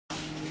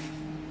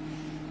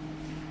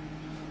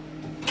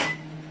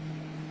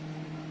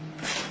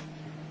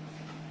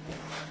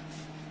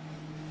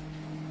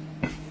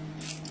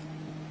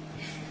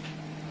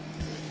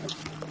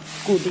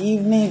Good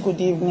evening, good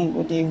evening,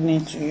 good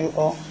evening to you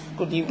all.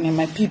 Good evening,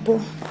 my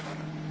people.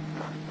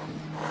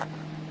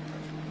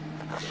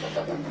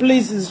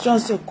 Please, it's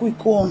just a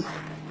quick one.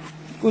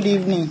 Good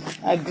evening.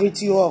 I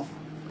greet you all.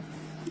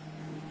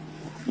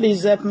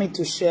 Please help me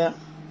to share.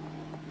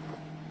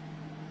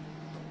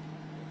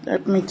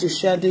 Help me to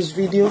share this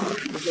video.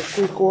 It's a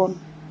quick one.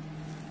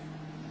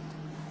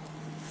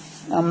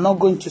 I'm not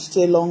going to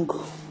stay long.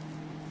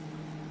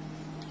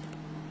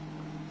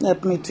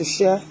 Help me to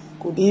share.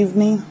 Good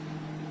evening.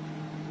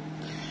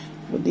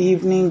 Good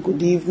evening,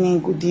 good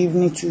evening, good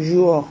evening to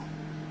you all.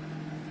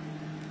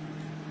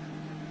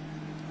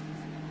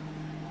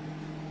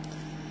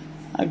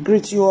 I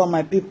greet you all,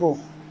 my people.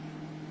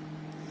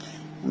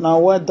 Now,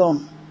 well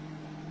done.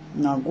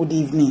 Now, good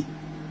evening.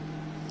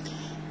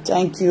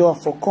 Thank you all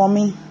for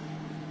coming.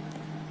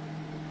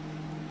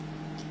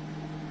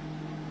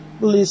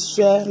 Please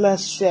share.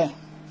 Let's share.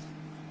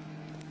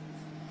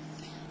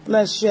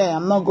 Let's share.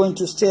 I'm not going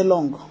to stay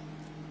long.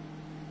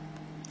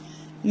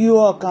 You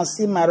all can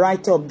see my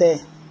write-up there.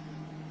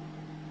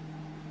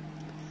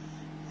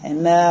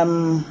 And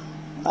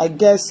I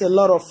guess a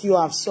lot of you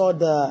have saw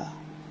the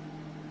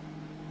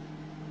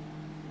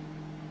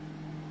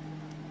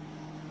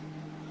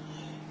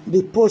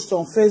post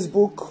on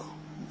Facebook.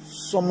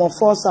 Some of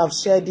us have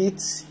shared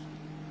it.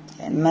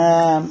 And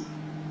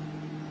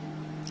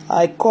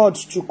I called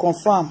to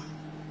confirm.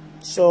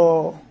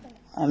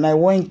 And I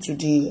went to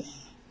the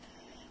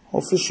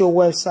official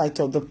website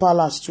of the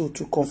palace too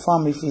to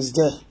confirm if it's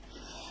there.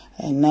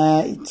 And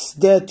it's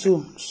there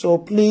too. So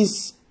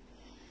please,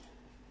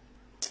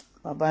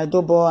 Baba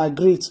Idobo, I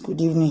greet.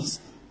 Good evening.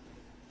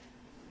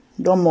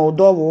 Domo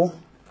Odowo,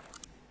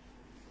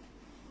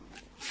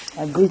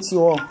 I greet you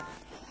all.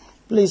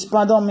 Please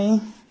pardon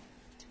me.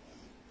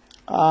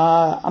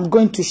 I'm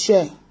going to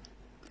share.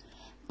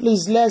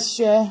 Please, let's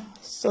share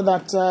so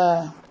that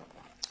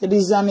it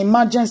is an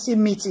emergency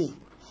meeting.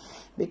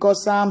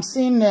 Because I'm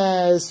seeing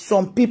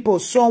some people,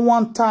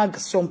 someone tag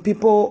some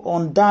people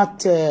on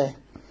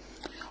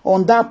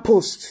that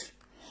post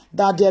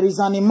that there is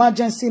an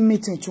emergency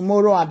meeting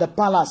tomorrow at the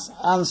palace,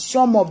 and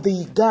some of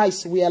the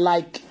guys were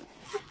like,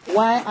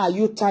 why are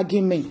you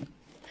tagging me?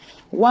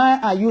 Why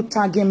are you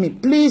tagging me?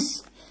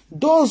 Please,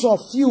 those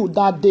of you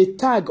that they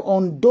tag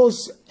on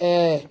those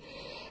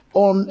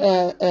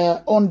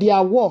on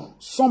their wall,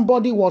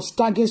 somebody was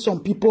tagging some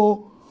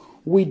people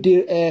with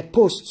the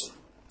post.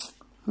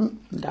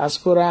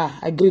 Diaspora,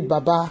 I greet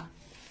Baba.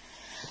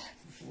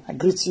 I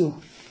greet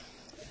you.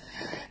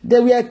 They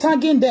were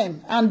tagging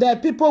them, and the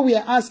people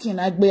were asking,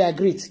 I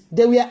greet.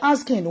 They were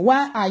asking,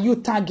 why are you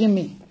tagging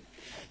me?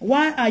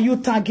 Why are you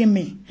tagging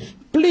me?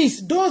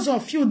 Please, those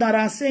of you that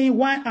are saying,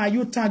 why are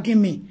you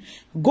tagging me?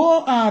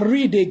 Go and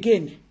read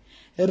again.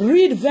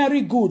 Read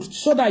very good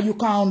so that you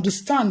can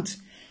understand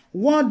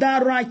what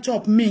that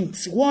write-up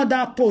means, what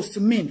that post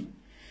means.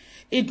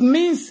 It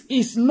means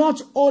it's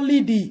not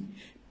only the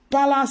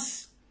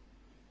palace,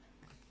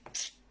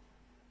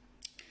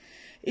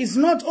 it's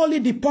not only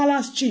the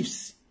palace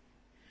chiefs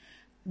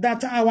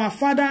that our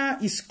father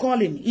is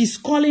calling. He's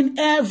calling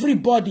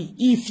everybody.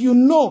 If you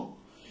know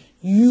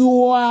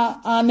you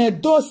are an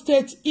Edo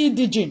State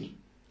indigene,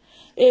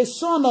 a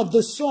son of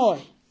the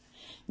soil,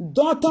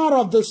 daughter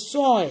of the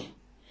soil,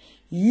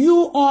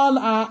 you all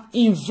are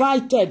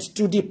invited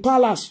to the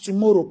palace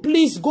tomorrow.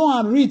 Please go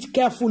and read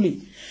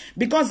carefully.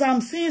 Because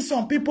I'm seeing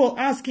some people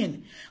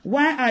asking,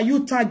 why are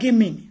you tagging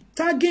me?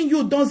 Tagging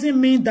you doesn't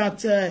mean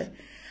that,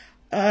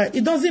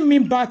 it doesn't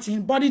mean bad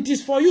thing, but it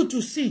is for you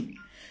to see.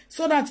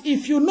 So that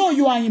if you know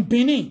you are in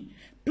Benin,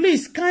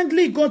 please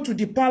kindly go to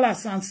the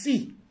palace and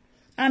see.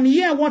 And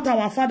hear what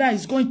our father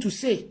is going to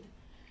say.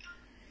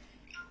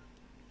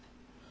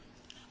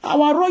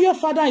 Our royal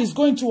father is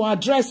going to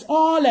address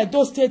all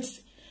Edo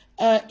States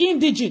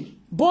indigene,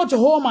 both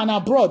home and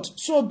abroad.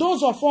 So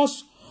those of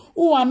us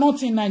who are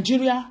not in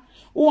Nigeria,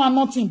 who are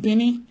not in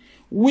Benin,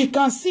 we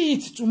can see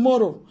it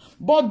tomorrow.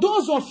 But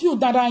those of you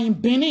that are in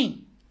Benin,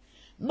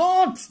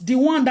 not the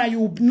one that you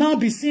will now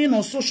be seeing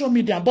on social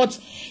media, but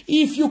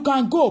if you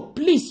can go,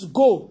 please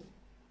go.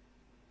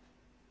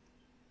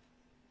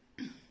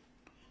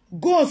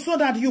 Go so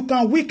that you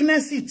can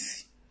witness it.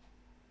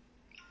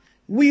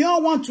 We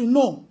all want to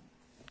know.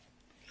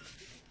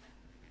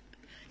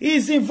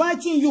 He's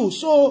inviting you.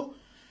 So,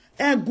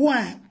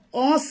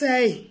 or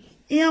say,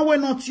 we're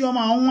not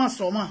your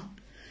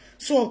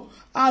so,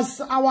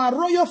 as our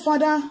royal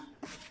father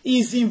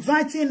is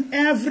inviting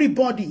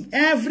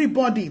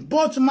everybody,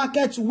 both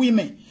market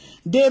women.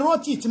 They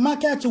wrote it,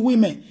 market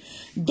women.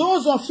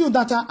 Those of you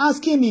that are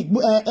asking me,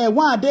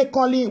 why are they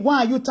calling,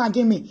 why are you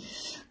tagging me?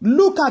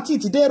 Look at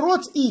it. They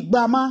wrote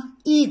Igbama.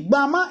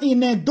 Igbama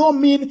in Edo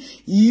mean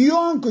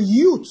young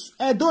youth.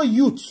 Edo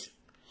youth.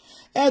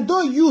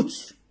 Edo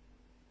youth.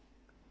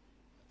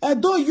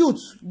 Edo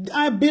youth.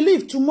 I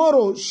believe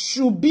tomorrow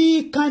should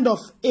be kind of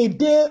a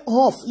day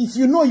off. If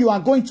you know you are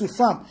going to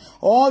farm,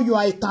 or you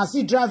are a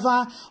taxi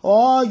driver,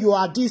 or you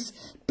are this,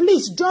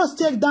 please just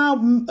take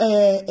down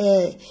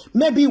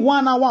maybe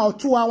 1 hour or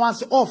 2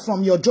 hours off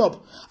from your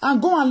job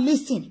and go and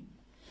listen.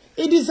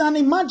 It is an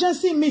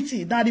emergency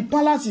meeting that the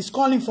palace is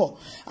calling for.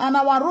 And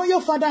our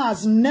royal father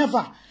has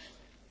never.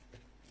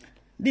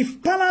 The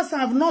palace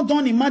have not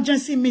done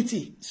emergency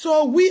meeting.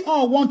 So we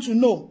all want to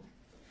know.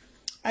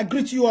 I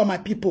greet you all, my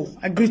people.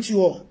 I greet you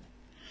all.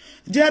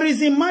 There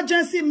is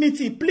emergency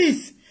meeting.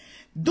 Please,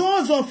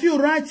 those of you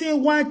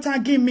writing while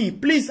tagging me,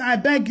 please, I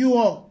beg you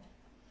all.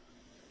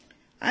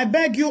 I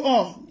beg you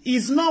all.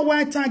 It's not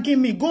while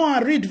tagging me. Go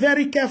and read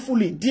very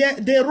carefully.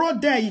 They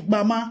wrote there,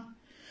 Igbama.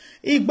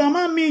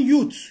 Igbama mean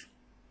youth.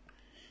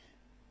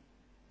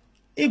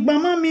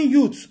 Igbama mean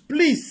youth.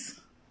 Please.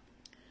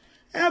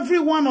 Every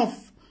one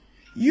of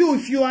you,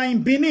 if you are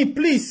in Benin,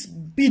 please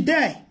be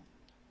there.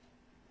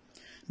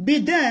 Be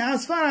there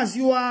as far as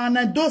you are an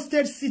Edo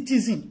State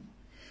citizen,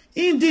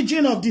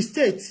 indigene of the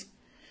state.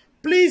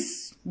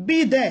 Please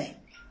be there.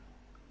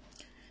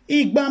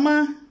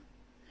 Igbama,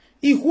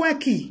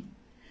 Ihweki,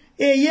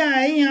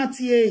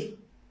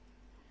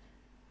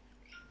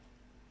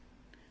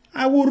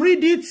 I will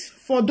read it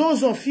for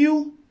those of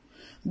you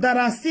that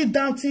are still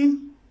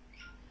doubting.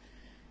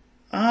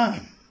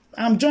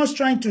 I'm just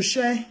trying to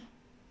share.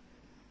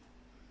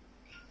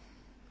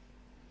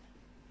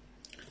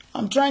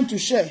 I'm trying to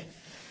share.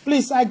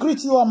 Please, I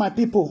greet you all, my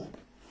people.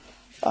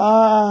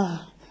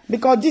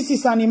 Because this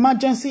is an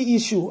emergency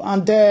issue,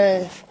 and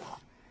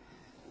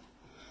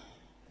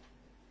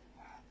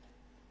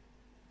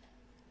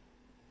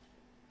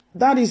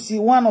that is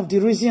one of the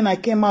reasons I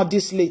came out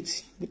this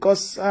late.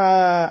 Because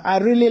I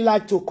really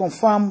like to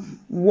confirm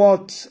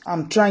what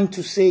I'm trying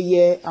to say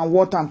here and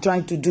what I'm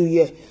trying to do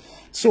here.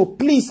 So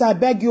please, I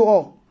beg you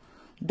all.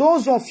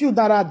 Those of you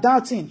that are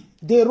doubting,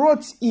 they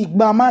wrote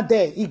Igbama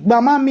there.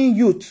 Igbama mean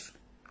youth.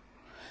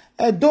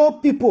 Edo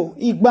people,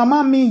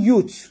 Igbama mean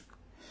youth.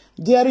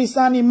 There is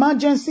an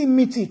emergency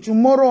meeting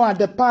tomorrow at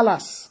the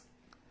palace.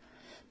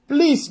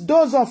 Please,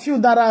 those of you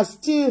that are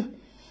still,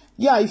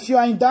 if you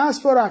are in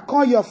diaspora,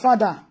 call your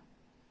father.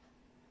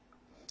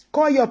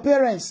 Call your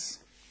parents.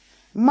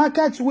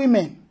 Market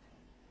women.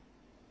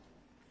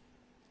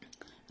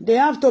 They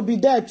have to be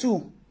there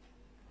too.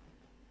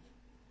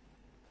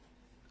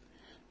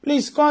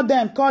 Please call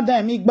them,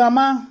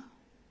 Igbama.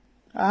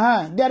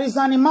 There is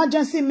an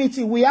emergency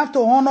meeting. We have to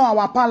honor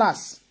our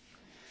palace.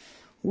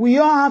 We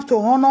all have to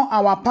honor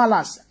our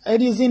palace.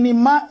 It is an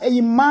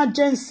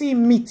emergency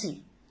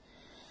meeting.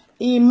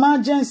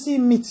 Emergency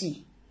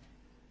meeting.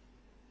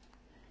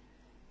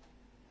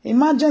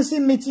 Emergency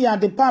meeting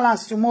at the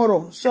palace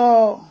tomorrow.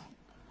 So,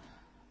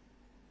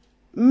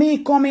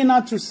 me coming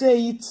out to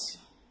say it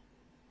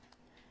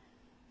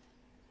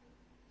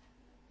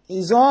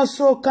is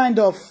also kind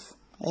of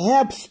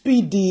help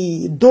speed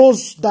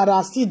those that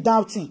are still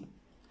doubting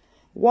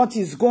what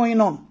is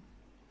going on.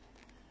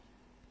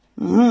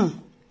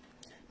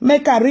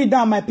 Make I read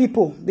down, my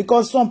people,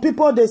 because some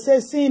people, they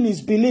say seeing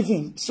is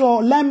believing. So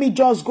let me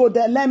just go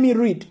there. Let me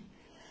read.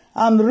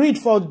 And read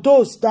for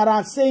those that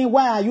are saying,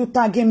 why are you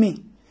tagging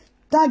me?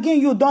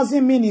 Tagging you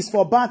doesn't mean it's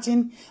for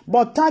batting,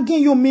 but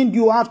tagging you means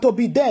you have to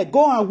be there.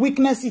 Go and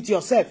witness it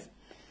yourself.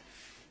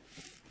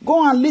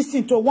 Go and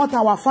listen to what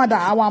our father,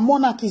 our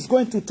monarch, is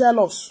going to tell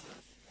us.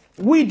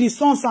 We, the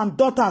sons and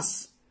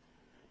daughters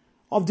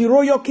of the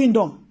royal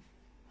kingdom.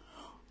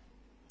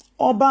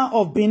 Oba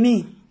of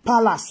Benin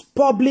Palace,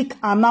 public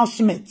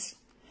announcement.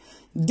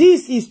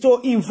 This is to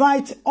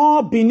invite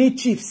all Benin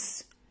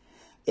chiefs.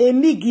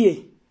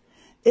 Emigie,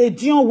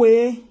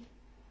 Edionwe,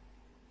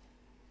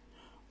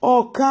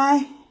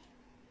 Okai,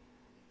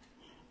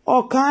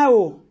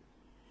 Okaio,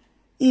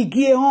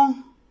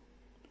 Igiehon,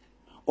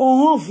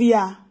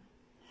 Ohonvia,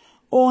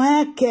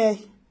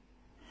 Ohenke,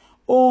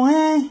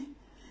 Ohen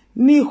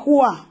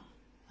Nihua.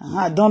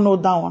 I don't know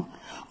that one.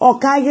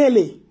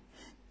 Okaigele,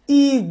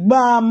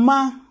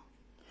 Igbama.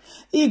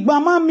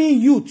 Igbama mean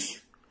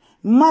youth,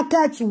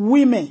 market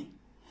women,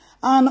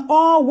 and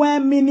all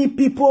well-meaning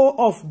people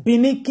of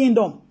Benin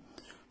Kingdom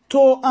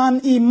to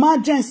an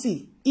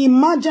emergency.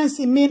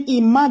 Emergency mean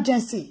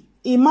emergency.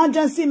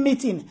 Emergency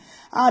meeting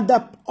at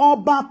the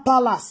Oba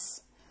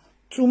Palace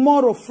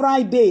tomorrow,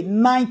 Friday,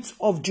 9th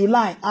of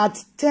July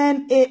at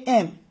 10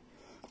 a.m.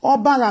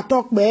 Oba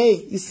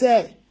Gatokbe, he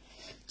said,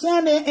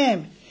 10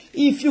 a.m.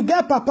 If you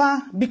get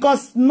Papa,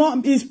 because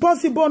it's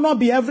possible not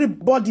be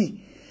everybody.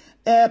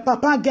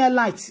 Papa get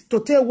light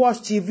to take watch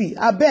TV.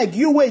 I beg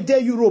you, wait there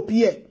Europe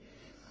here.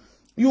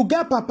 You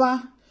get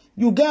Papa,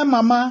 you get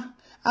Mama.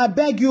 I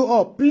beg you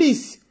all,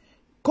 please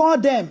call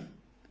them.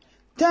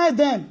 Tell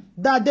them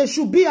that they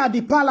should be at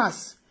the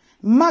palace.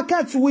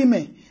 Market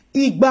women,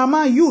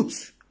 Igbama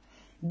youth,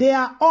 they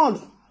are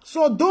all.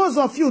 So those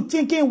of you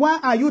thinking, why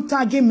are you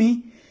tagging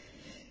me?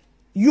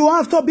 You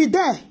have to be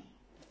there.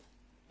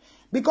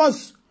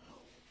 Because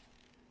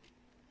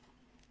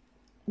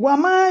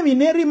Wama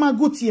mineri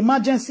maguti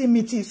emergency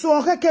meeting.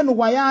 So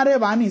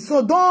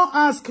so don't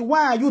ask,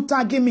 why are you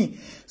tagging me?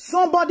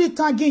 Somebody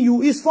tagging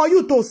you is for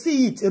you to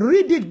see it.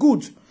 Read it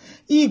good.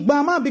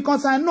 Igbama,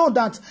 because I know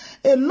that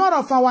a lot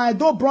of our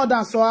Edo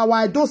brothers or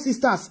our Edo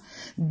sisters,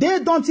 they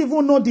don't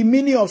even know the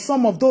meaning of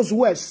some of those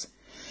words.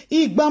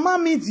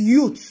 Igbama means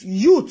youth.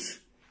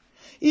 Youth.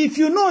 If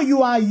you know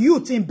you are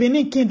youth in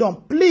Benin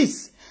Kingdom,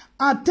 please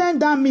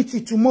attend that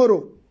meeting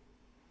tomorrow.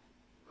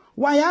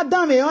 Why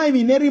Adam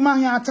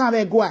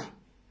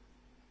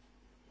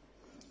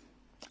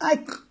I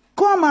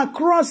come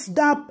across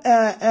that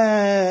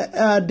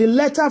the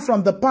letter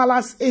from the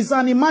palace is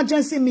an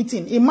emergency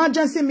meeting.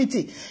 Emergency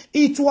meeting.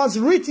 It was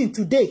written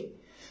today.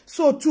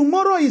 So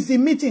tomorrow is the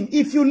meeting.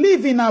 If you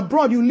live in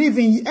abroad, you live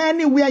in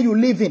anywhere you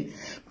live in,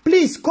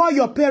 please call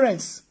your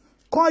parents,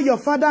 call your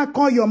father,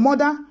 call your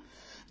mother.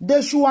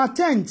 They should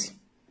attend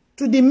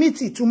to the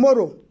meeting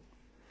tomorrow.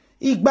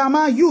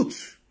 Igbama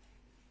youth.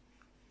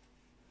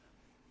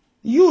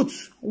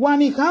 Youth.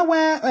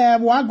 Wanikawe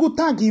wagu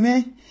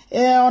tagime.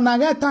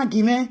 Onage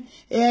tagime.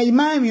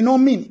 Imam no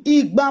mean.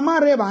 Igbama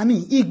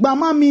rebani.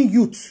 Igbama mean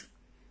youth.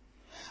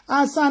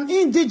 As an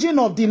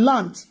indigenous of the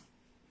land,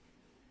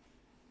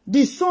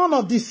 the son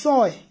of the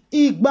soil,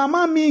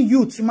 Igbama mean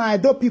youth, my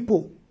Edo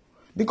people.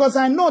 Because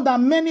I know that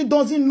many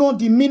doesn't know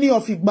the meaning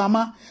of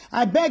Igbama.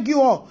 I beg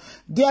you all,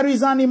 there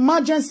is an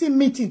emergency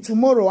meeting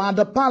tomorrow at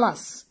the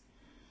palace.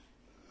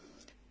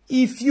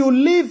 If you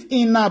live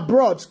in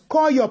abroad,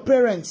 call your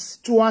parents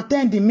to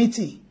attend the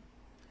meeting.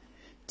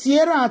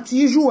 Tierra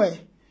atijue,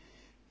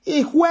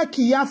 ikwe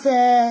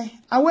kiyafe,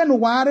 awenu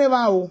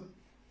wareva o.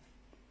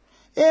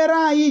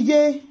 Era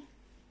ije,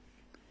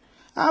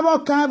 abo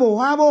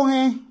kabo, abo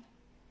he.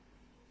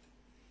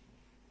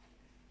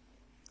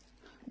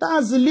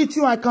 That's the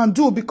little I can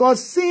do,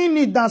 because seeing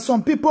it that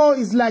some people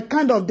is like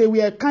they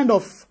were kind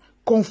of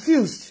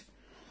confused.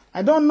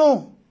 I don't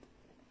know.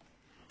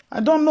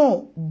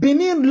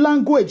 Benin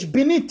language,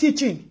 Benin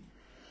teaching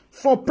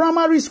for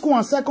primary school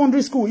and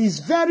secondary school is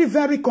very,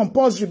 very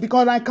compulsory,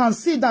 because I can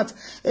see that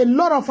a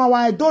lot of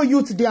our adult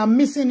youth, they are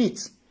missing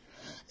it.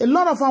 A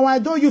lot of our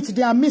adult youth,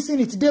 they are missing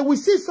it. They will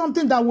see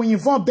something that will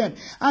involve them,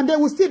 and they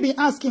will still be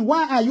asking,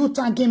 why are you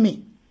tagging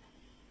me?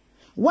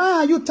 Why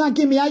are you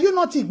tagging me? Are you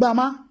not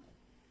Igbama?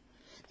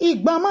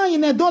 Igbama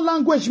in Edo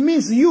language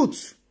means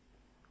youth.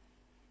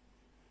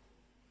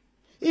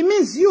 It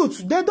means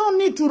youth. They don't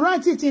need to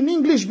write it in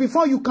English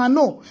before you can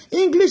know.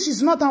 English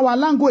is not our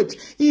language.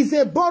 It's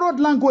a borrowed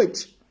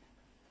language.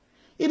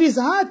 It is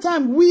high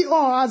time we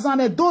all, as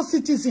an Edo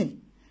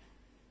citizen,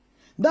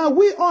 that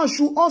we all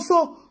should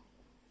also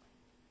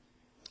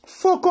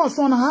focus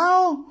on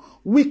how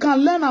we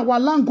can learn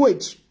our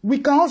language. We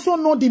can also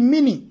know the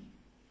meaning.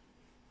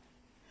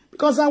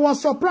 Because I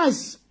was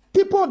surprised.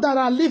 People that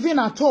are living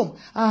at home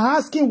are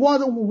asking,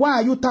 why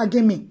are you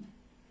tagging me?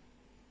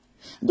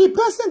 The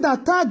person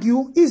that tagged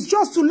you is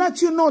just to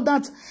let you know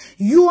that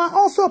you are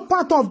also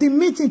part of the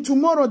meeting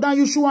tomorrow, that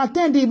you should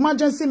attend the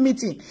emergency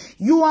meeting.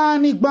 You are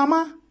an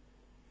Igbama.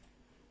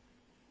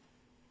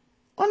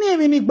 Only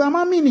an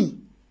Igbama mini.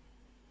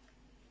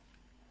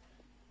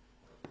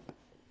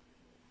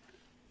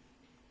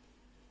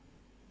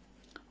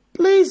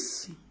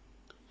 Please,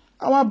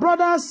 our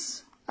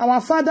brothers,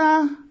 our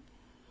father,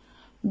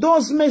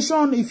 those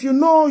mentioned, if you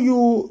know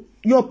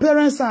your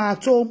parents are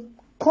at home,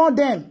 call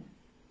them.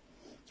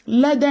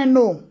 Let them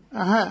know.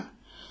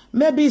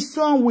 Maybe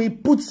some will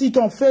put it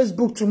on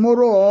Facebook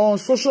tomorrow, or on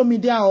social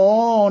media,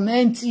 or on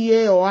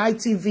NTA or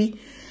ITV.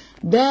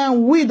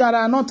 Then we that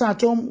are not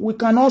at home, we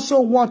can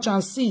also watch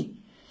and see.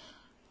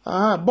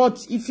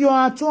 But if you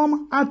are at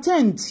home,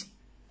 attend.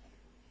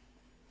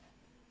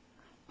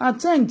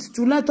 Attend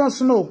to let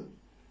us know.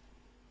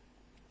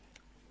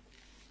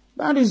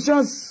 That is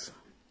just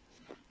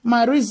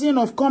my reason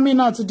of coming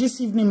out this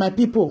evening, my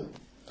people.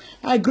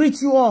 I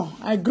greet you all.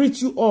 I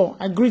greet you all.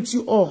 I greet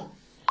you all.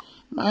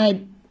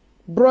 My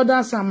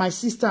brothers and my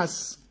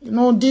sisters. You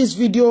know, this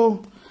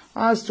video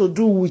has to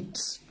do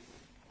with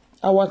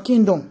our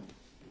kingdom.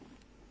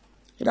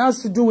 It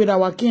has to do with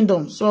our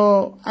kingdom.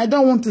 So I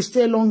don't want to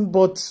stay long,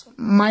 but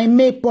my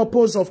main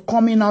purpose of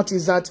coming out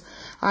is that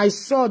I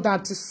saw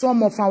that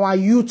some of our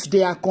youth,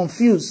 they are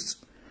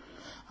confused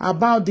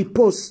about the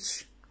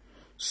post.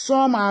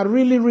 Some are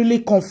really, really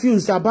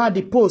confused about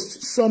the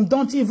post. Some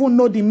don't even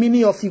know the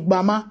meaning of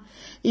Igbama.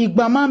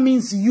 Igbama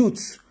means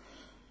youth.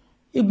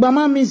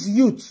 Igbama means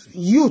youth.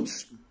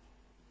 Youth.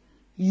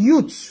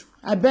 Youth.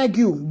 I beg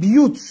you,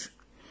 youth.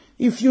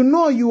 If you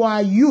know you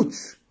are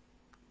youth,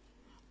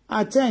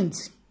 attend.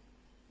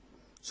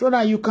 So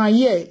that you can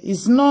hear.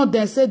 It's not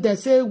they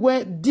say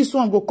where this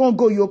one can't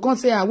go. You can't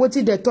say, what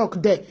did they talk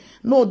there?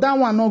 No, that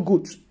one not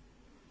good.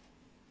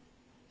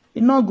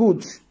 It's not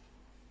good.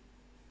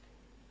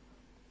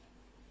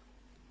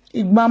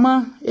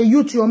 Igbama, a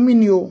youth your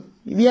minio,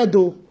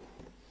 Viedo.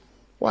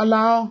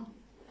 Walao.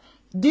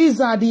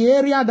 These are the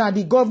area that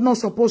the governor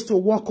is supposed to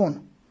work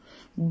on.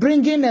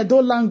 Bringing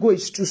Edo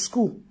language to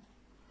school.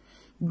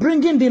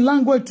 Bringing the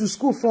language to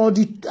school for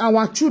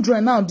our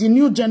children now, the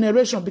new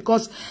generation,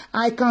 because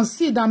I can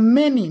see that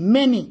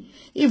many,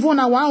 even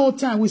our old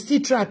time, we still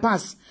try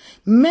pass.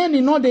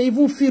 Many, not they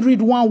even feel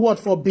read one word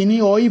for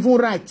Benin or even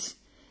write.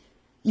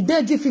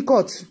 It's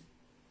difficult.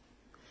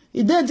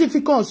 It's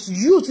difficult.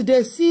 Youth,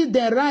 they see,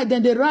 they write,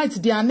 then they write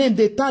their name,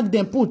 they tag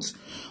them, put.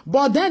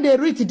 But then they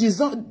read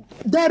this.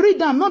 They read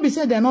them. Not be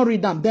said they not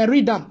read them. They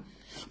read them.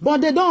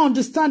 But they don't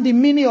understand the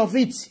meaning of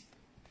it.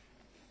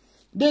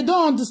 They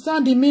don't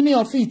understand the meaning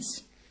of it.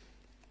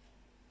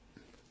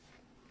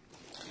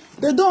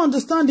 They don't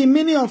understand the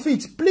meaning of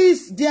it.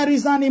 Please, there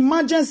is an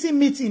emergency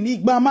meeting.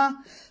 Igbama,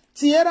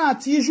 Tierra,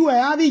 Tijue,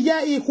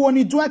 Aviye,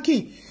 Ikwoni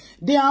Dweki.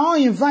 They are all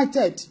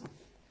invited.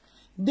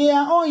 They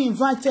are all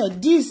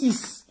invited. This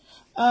is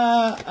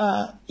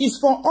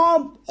for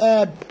all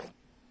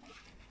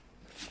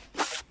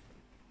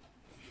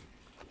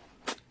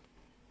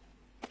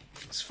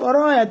it's for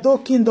all Edo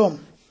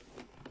Kingdom.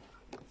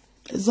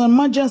 It's an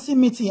emergency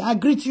meeting. I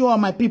greet you all,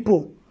 my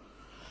people.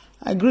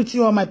 I greet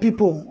you all, my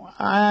people.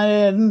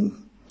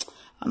 I'm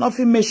not going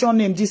to mention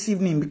name this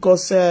evening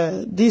because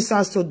this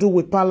has to do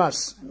with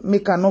palace.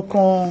 Make a no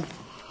con.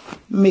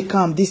 Make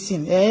this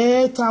thing.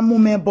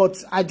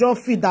 But I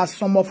just feel that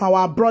some of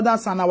our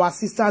brothers and our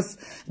sisters,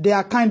 they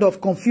are kind of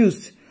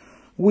confused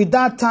with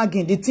that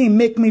tagging. The thing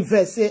make me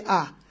vex. Say,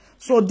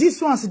 so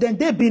these ones, then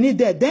they Benin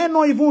there. They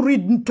not even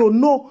read to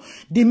know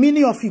the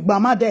meaning of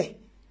Igbama there.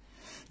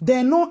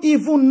 They don't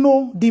even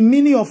know the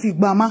meaning of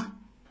Igbama.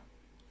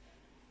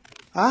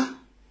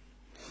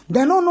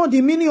 They don't know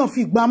the meaning of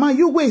Igbama.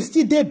 You wait,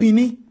 still there,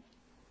 Benin.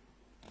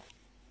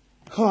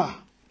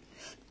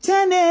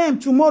 10 a.m.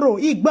 tomorrow.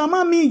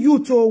 Igbama mean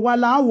youth o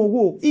wala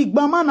awowo.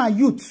 Igbama na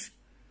youth.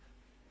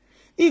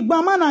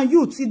 Igbama na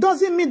youth. It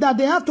doesn't mean that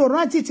they have to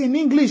write it in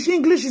English.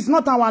 English is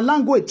not our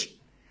language.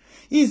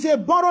 It's a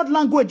borrowed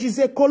language. It's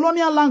a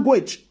colonial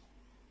language.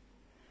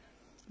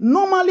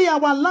 Normally,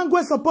 our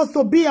language is supposed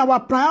to be our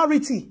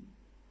priority.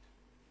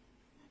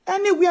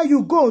 Anywhere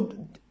you go,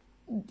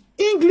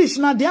 English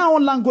na their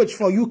own language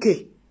for UK.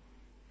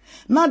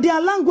 Now their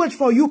language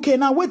for UK,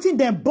 now waiting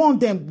them bond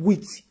them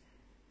with.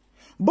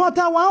 But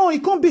our own,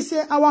 it can't be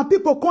say our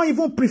people can't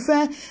even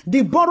prefer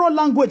the borrowed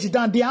language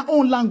than their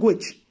own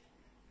language.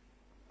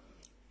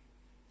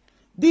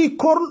 The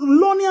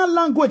colonial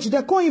language,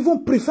 they can't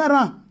even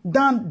prefer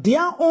than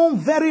their own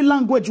very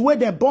language where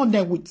they bond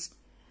them with.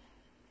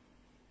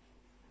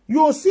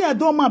 You will see a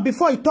doma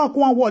before he talk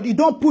one word, he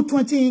don't put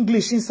 20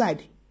 English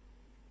inside.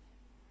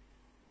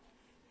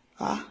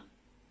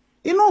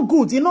 It's not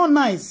good, it's not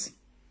nice.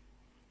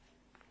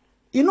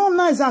 It's not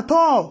nice at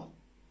all.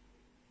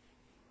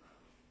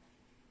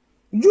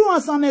 You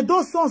as an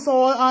adult son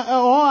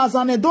or as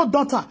an adult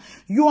daughter,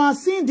 you are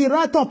seeing the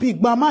write-up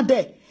Igbama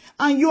there,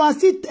 and you are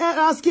still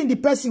asking the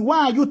person,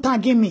 why are you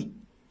tagging me?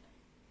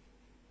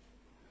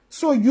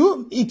 So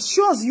it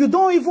shows you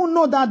don't even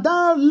know that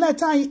that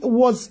letter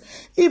was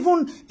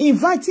even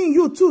inviting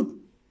you to.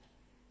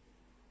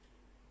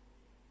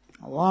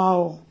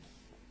 Wow.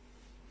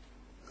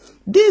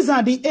 These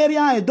are the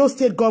area Edo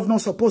State governor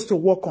supposed to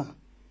work on.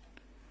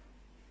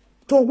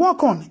 To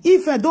work on.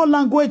 If Edo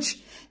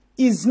language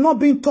is not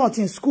being taught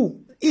in school,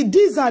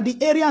 these are the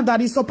area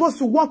that is supposed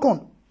to work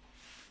on.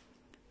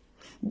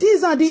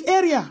 These are the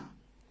area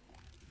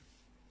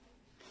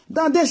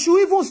that they should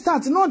even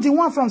start, not the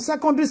one from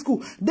secondary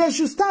school. They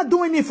should start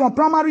doing it from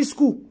primary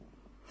school.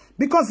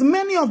 Because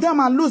many of them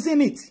are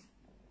losing it.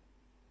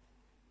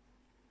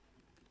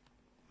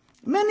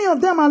 Many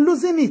of them are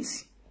losing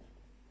it.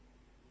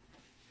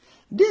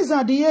 These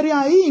are the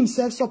area he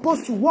himself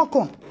supposed to work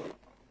on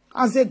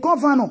as a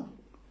governor.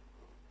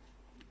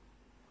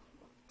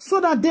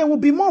 So that they will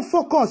be more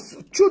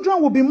focused.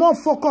 Children will be more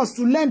focused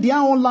to learn their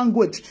own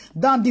language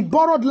than the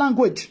borrowed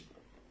language.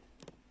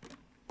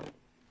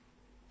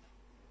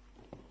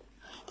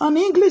 An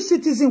English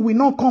citizen will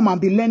not come and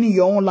be learning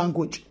your own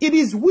language. It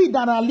is we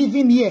that are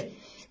living here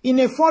in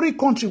a foreign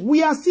country.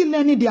 We are still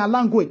learning their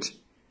language.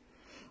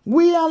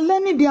 We are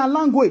learning their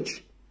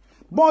language.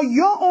 But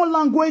your own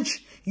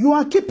language, you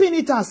are keeping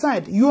it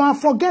aside. You are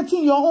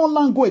forgetting your own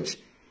language.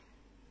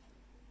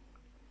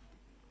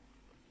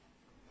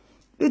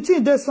 It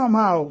is there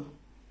somehow.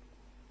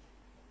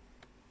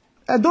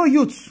 Edo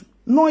youth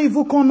no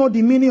even can know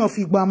the meaning of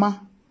Igbama.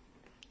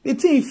 The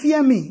thing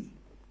fear me.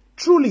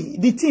 Truly,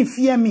 the thing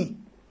fear me.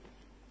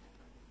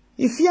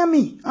 It fear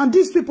me. And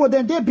these people,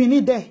 then they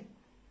beneath there.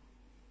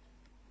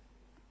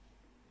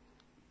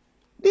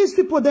 These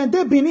people, then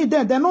they beneath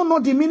there. They don't know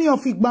the meaning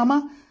of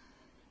Igbama.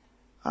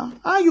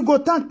 How you go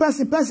tag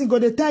person go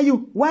they tell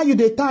you why you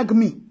they tag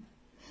me.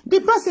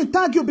 The person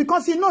tag you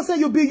because he knows say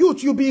you be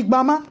youth, you be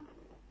Igbama.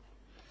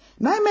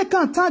 Now I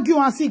can't tag you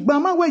and see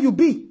Igbama where you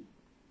be.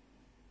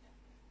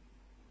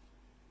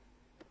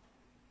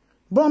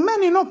 But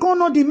many no can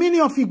know the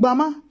meaning of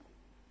Igbama.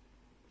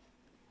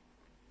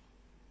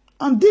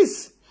 And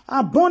these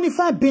are bona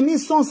fide Benin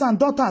sons and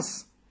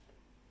daughters.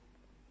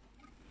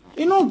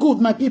 It's not good,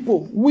 my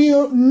people. We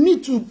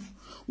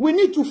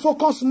need to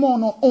focus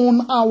more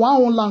on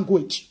our own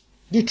language.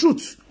 The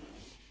truth.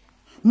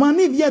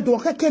 Mani vie do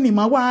keke ni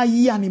mawa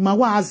ayi ani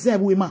mawa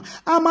azebu ima.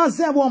 Ama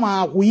azebu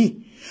ma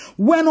awi.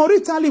 When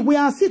originally we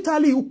are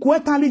sitali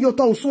ukwetali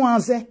yoto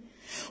usuanze.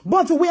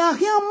 But we are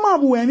here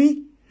mabu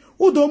emi.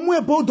 Udomu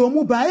ebo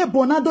udomu ba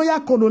ebo nado ya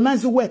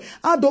colonize we.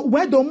 Ado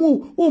we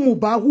domu umu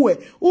ba we.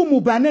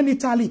 Umu ba neni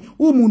tali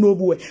umu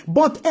nobu we.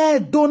 But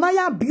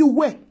donaya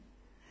biwe.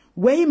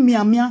 We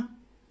miamia.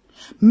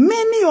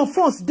 Many of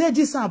us did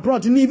this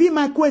abroad. Nivi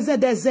my kweze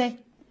deze.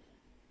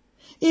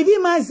 If he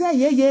might say,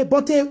 yeah,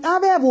 but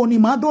ave oni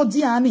mado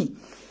diani.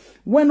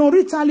 When or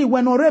Italy,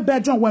 when or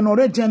Belgium, when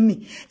or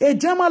Germany, a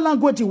German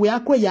language we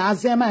akwe ya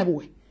azema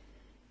ewe.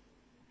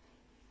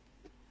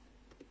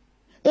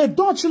 A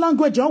Dutch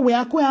language we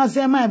akwe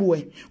azema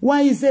ewe.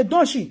 Why is a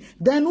Dutch?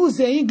 Then who's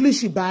the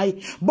English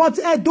by? But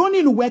a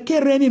doni nu weke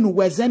reni nu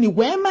wezeni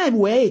we ma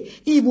ewe.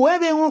 If we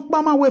ever on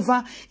pama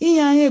weva,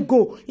 iya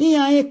go,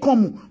 iya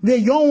come, the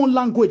your own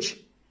language.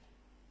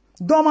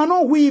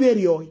 Domano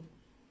huiverio.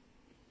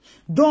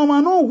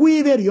 Domano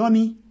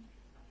huiverioni.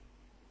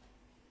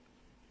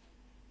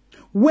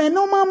 When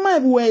no mama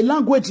we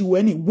language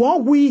weni,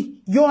 what we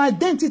your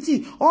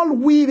identity all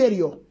we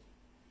verio.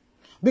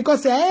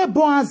 Because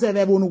ebo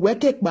azere wonu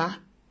wekekba.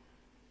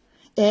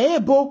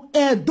 Ebo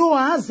edo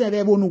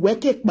azere wonu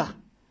wekekba.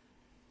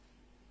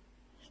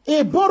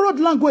 A borrowed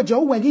language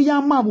o wegi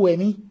ya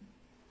mabweni.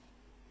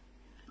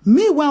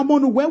 Mi wa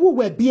monu wewu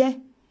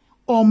webie.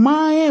 O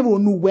mae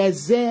wonu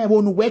weze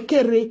wonu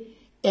wekere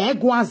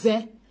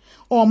egwaze.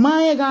 O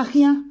mae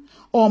gahia.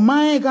 O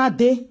mae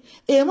gade.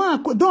 Ema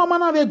do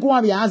mana we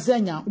gwa bi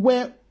azenya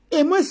we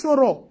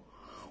emesoro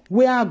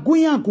we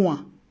agunya gwa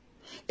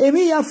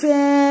emi ya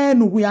fe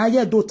nu we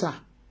aye dota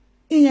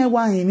iyen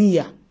wa emi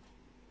ya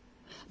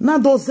na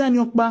do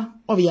zenyokpa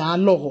of ya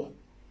loho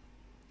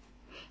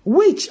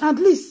which at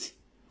least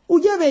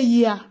ujeve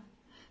ya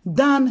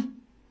than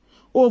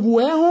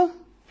ovu eho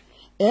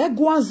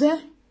egwaze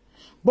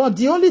but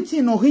the only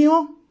thing no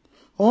hiyo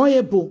o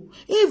ebo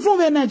even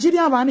we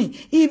Nigeria bani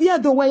ivia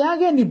do we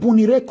age ni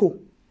bunireko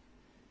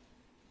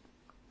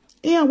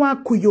iya wa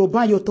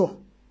kuyoba yoto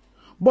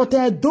but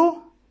edo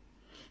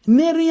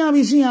neriya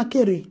vision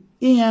akere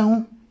iya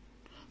hu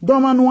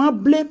domanu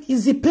blame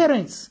is the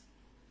parents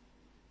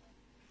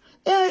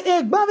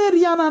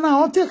gbaveria na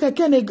ote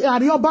keke ne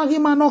arioba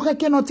hima no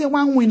keke no te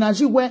wan wina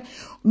jiwe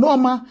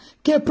norma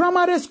ke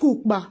primary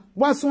school ba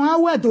wasun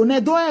awedo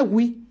ne do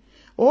ewi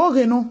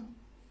oge no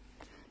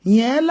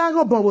yen la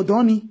go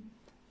bobodo ni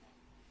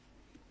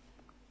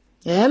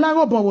la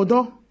go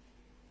bobodo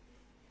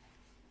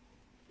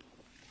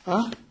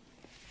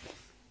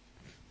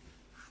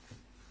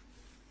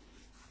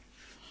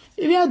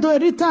If you do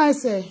erita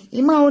ese,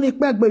 ima oni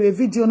pegbe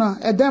video na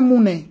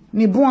edemune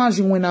ni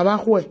buanji wena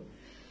bakwe.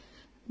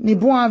 Ni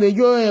buan ve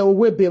yo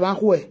owe be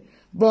bakwe.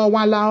 But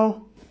wala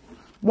o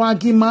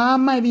wagima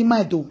maybe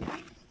mado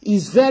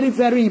is very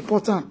very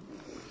important.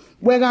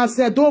 When I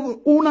said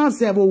una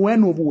sebo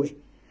weno we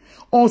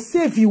or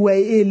save you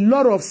a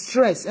lot of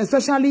stress,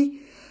 especially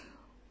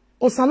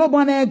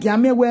osalobane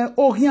giame we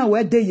ohia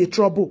we dey ye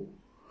trouble.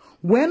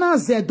 When I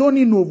said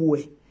doni no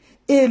we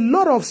a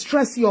lot of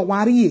stress your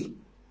worry.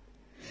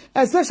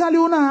 Especially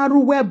una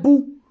haru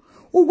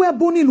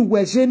webu ni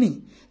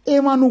nuwejeni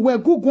ema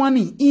nuwegu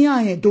gwani iya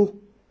hedo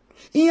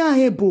iya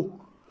hebo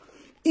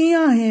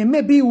iya he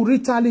maybe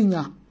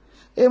uritalinya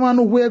ema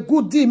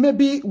nuwegu di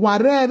maybe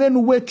whatever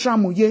nuwe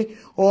tramuye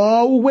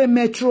or uwe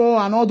metro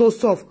and all those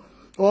stuff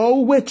or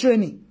uwe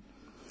training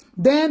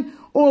then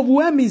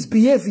uwe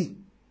misbehaving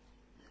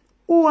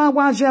uwa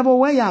wajebo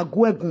we ya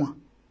gwegwa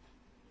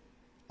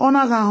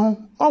ona ga ho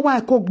owa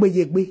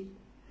ekogbeyegbe.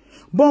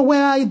 But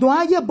where I do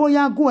aye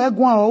boya go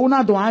egwa or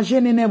una do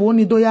aje ni ne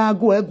woni do ya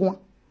go egwa.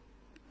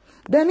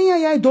 Then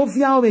ya do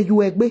via we you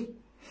egbe.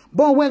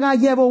 But where I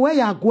ye bo we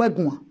ya go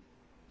egwa.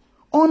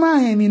 Ona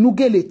hemi nu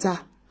geleta.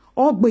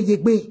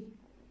 Ogbeyegbe.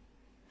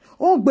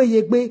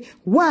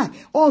 Why?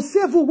 Or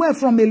save away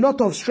from a lot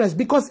of stress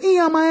because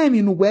iyama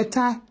hemi nu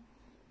weta.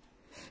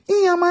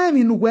 Iyama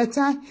hemi nu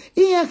weta.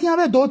 Iya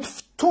kiave do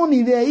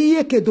Tony de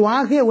iye ke do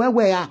age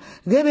we ya.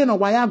 Gebe no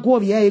wa ya go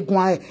via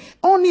egwa.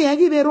 Oni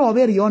egi be ro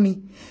very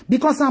oni.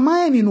 Because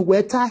amaemi nu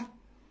wetai.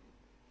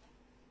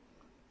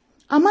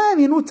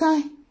 Amaemi nu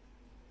tai.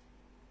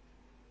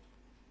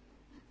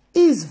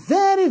 Is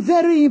very,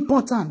 very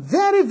important.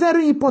 Very,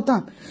 very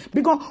important.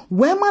 Because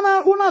when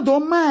mana una do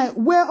mai,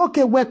 we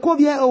okay, we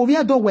kovie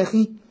ovie do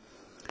wehi.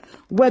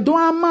 We do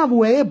ama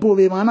we ebo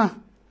we mana.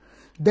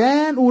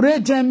 Then ure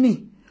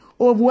Germany.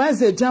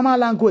 Ovweze German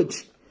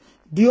language.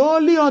 The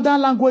only other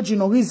language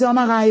in is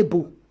ona ga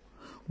ebo.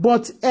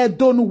 But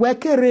edo nu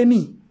weke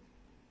reni.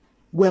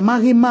 We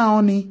mahima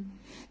oni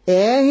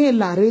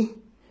lare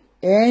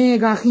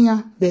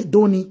gahia de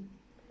doni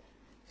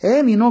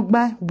mi no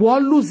gba wo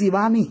lose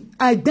bani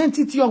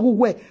identity of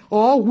we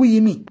or we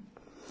me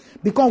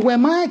because we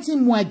mighty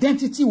mu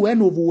identity we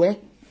no we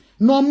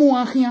no mu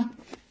ahia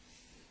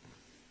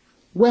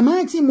we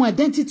mighty mu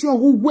identity of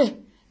we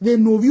the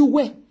no you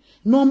we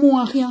no mu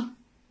ahia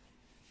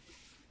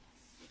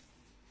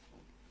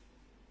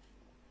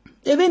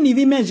even if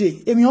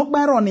meje emi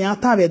okparo ni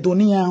atave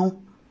doni ahun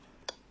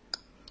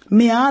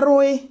me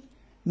aroe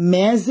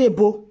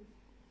mezebo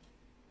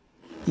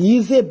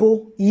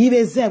yizebo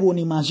yirezebo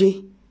ni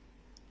maje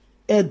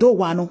edo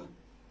wano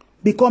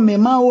because me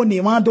ma o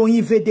ni wan do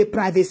yive de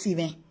privacy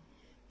ven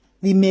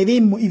vi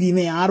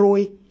me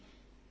aroe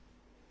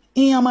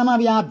iya mana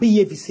bi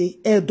abiye vise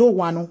edo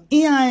wano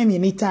iya emi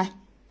nita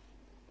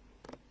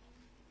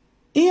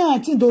iya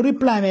ti do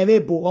reply me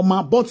vebo o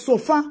ma but so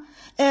far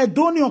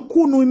edo ni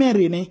okunu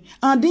mere ne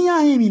and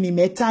iya emi ni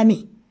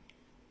metani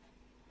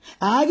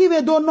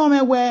Agive do no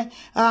me we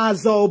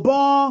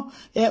azobo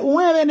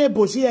unwe ne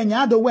boshi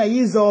enyado we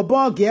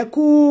izobo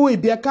geku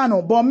ibieka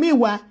no bo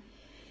miwa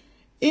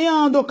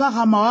iyando ka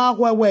hama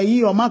we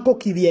iyo mako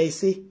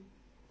kiviese.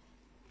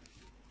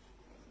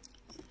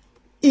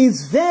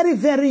 It's very,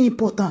 very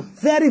important.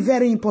 Very,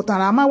 very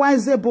important. Ama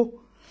wazebo.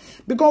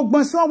 Because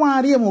gbanso wa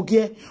ari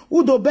emogie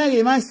udo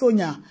bere ma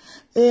sonya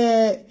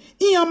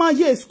iyama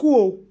ye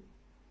school.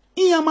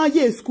 Iyama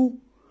ye school.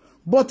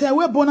 But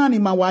ewe bona ni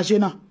ma waje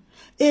na.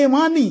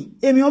 Mani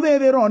emi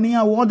obe ro ni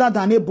awo other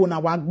than ebona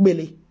wa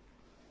gbele.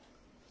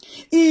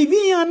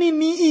 Ivi ani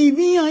ni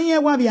ivi ye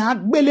wa bi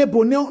agbele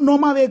bo no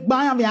ma we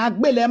gba ya bi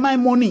agbele my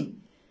money.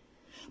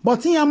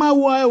 But iyama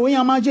wo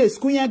iyama je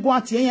school yen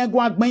gwa ti yen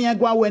gwa gben yen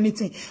gwa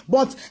anything.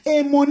 But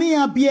money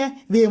abie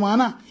we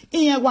mana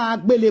yen gwa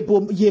agbele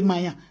bo ye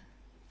maya.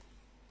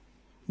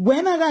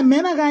 When I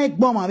mena ga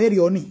egbo ma very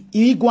oni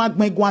I gwa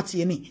gben gwa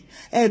ti ni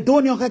e do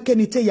ni o keke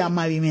ni te ya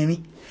mari memi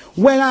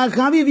when I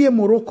ga vivie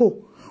Morocco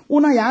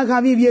una ya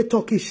ga vivie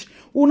Turkish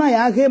una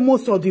ya ga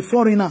most of the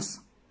foreigners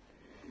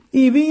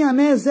even ya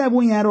na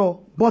ezebu yero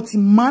but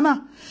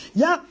mana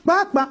ya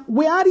papa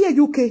we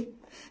are UK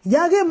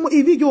ya ga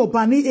ivi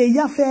Yoruba ni e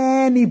ya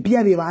fe ni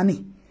bia be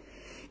bani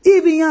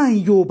even ya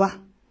Yoruba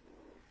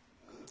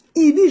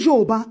ivi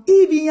Yoruba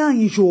even ya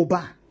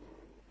Yoruba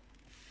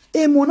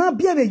mona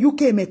biave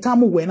UK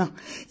metamu wena.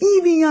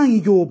 Ivi ya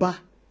Yoruba.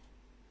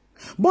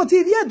 But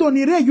if you don't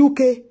nire UK,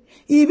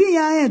 ivi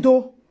ya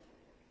edo.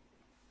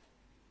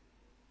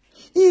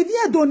 If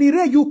you don't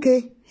nire UK,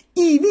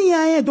 ivi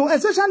ya edo.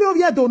 Especially if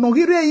you don't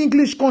nire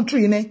English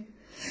country ne.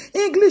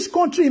 English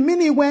country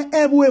meaning where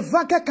ewe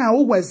vaka kan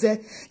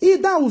uweze.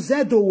 Either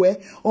uzedo we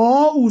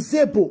or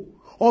uzebo.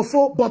 Or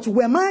for, but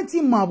we might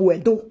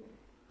mabuedo.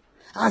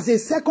 As a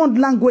second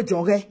language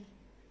ore.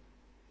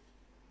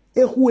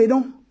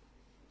 Ehuedon.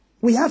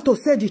 We have to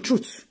say the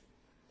truth.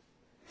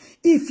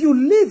 If you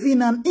live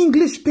in an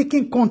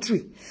English-speaking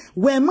country,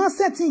 where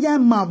setting ya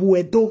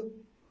mabuedo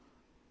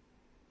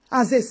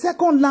as a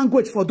second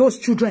language for those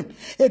children,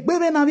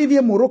 ekbebe na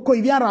vivie Morocco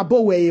ivia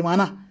rabo we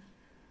imana,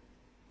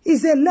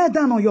 is a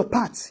letdown on your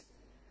part.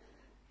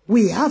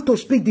 We have to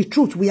speak the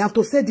truth. We have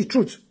to say the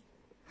truth.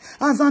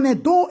 As an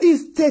Edo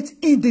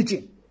State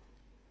indigene.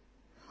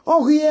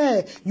 Oh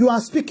yeah, you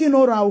are speaking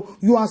oral,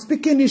 you are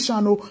speaking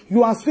Ishano,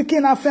 you are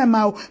speaking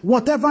Afemao,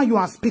 whatever you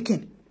are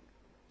speaking.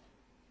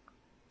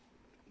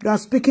 You are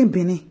speaking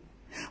Benin.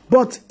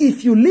 But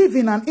if you live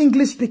in an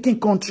English-speaking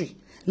country,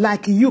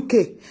 like UK,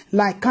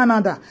 like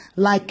Canada,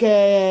 like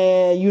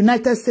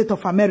United States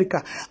of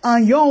America,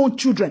 and your own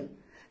children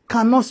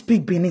cannot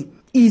speak Benin,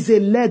 is a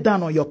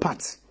letdown on your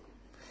part.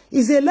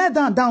 It's a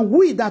letdown than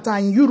we that are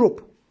in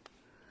Europe.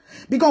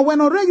 Because when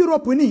we're in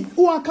Europe, we need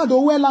who are the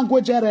way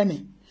language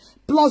any.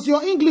 Plus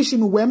your English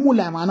in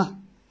Uwemulamana.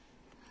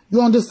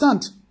 You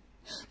understand?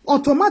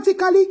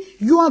 Automatically,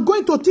 you are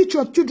going to teach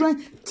your children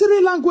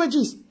 3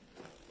 languages.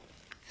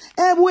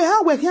 We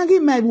have we can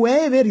give my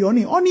way very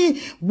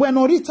only when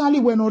or Italy,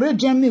 when or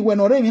Germany,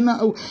 when or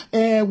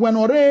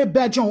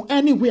Belgium,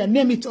 anywhere,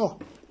 name it all.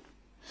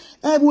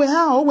 We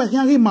have we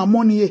can give my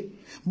money,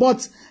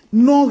 but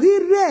no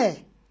here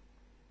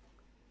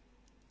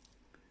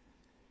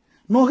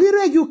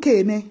UK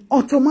ne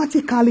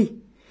automatically.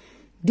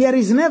 There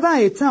is never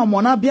a time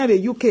when I be a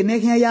UK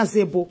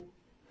yazebo.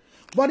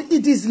 But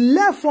it is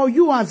left for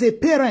you as a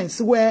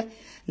parents where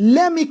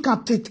let me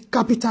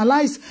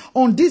capitalize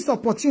on this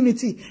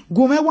opportunity.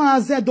 Gumewa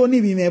aze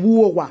doni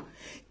bimebu owa.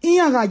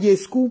 Iyaga ye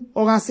school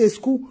or ase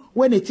school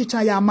when a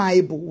teacher ya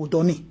maebo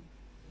udoni.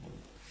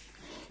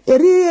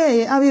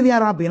 Eri avivi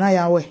arabina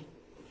yawe.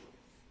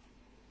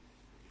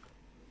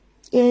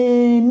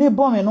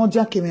 Nebo me no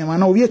jake me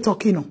mana we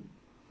talking no.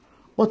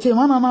 But e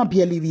mana na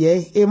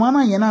bielivie e mana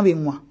yena be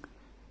nwa.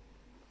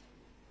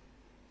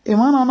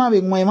 Emana na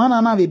be mwa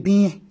emana na be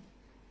bin.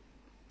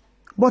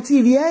 But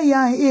evie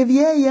ya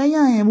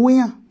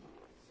ebuya.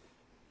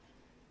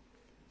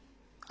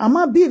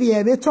 Ama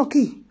bivie be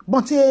toki.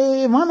 But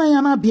emana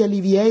ya na be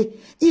livie.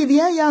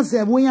 Evie ya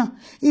zebuya.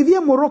 Evie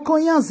Morocco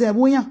ya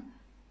zebuya.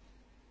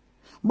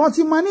 But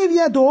imani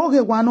vie do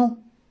oge wano.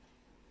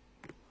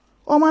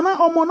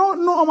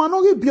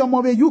 Omano gi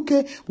biomo be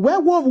UK. Where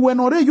wo when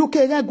ore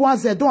UK ga gwa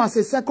zedo as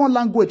a second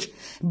language.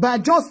 By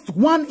just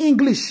one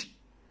English.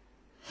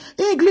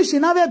 English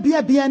in ave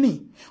bia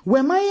ni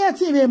we ma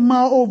yeti be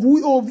ma of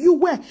you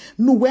where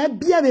no we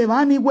bia be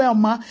mani we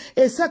ma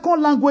a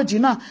second language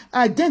na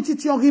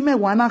identity of him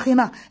wana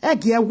hina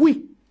ege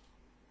we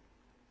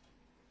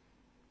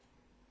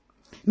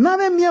na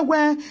be me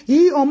we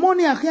he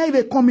omoni ahia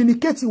be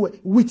communicate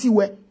with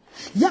you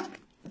yeah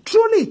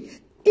truly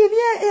if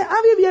ye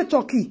ave be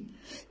talkie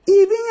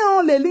even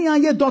your leli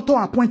and your doctor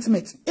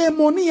appointment e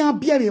money a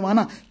bia be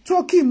mana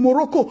Turkey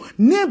Morocco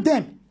name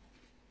them.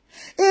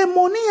 E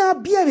money a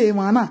biere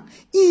mana.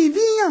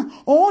 Iviya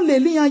o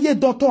leliya ye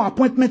doctor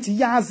appointment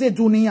ya ze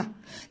dunia.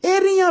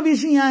 Eriya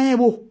vijiya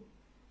ebo.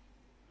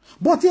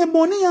 But e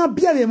money a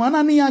biere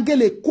mana ni ya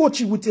gele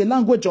coach with a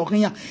language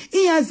oriya.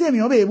 Iya ze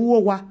mi obe ebu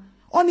owa.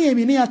 Oni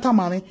emi ni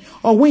atamame.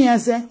 O we ya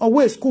ze o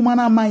we school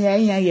mana maya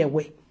iya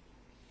yewe.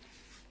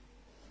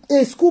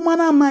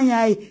 Eskumana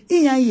manyai,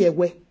 inya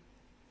yewe.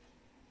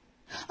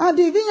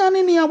 Adivinya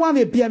ni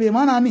awabe biabe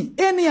manami,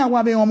 eni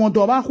awabe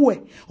omodoba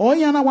hue, or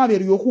yana wabe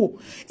ryoku.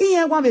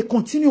 Inya wabe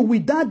continue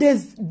with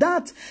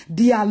that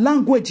their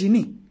language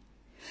ni.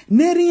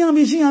 Nerian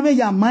vision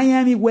ya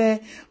Miami where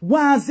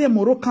waze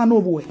Moroccan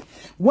obwe,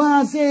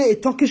 waze a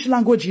Turkish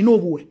language in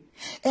obwe.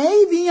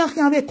 Vinya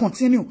have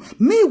continue.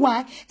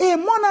 Meanwhile,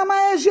 mona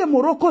maeje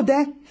Morocco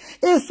de,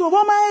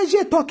 sova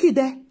maeje Turkey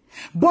de,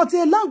 but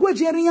a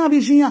language erian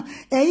vision,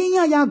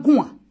 inya ya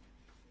gua.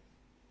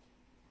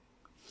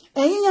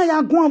 Inya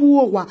ya gua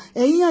buwa,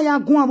 inya ya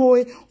gua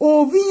boy,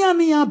 o vinya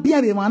ni ya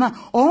biabe mana,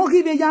 o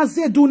give ya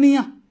ze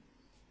dunia.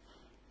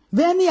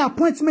 Veni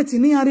appointment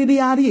ni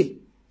ari.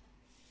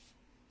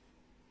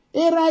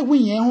 Era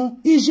winyen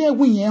ije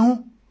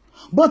winyen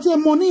but e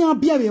money an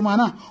biabe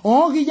mana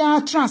o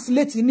ya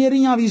translate ni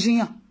riyan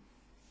vision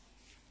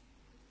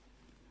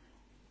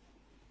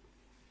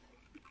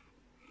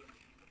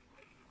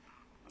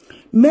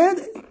med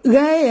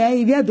re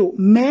iviedo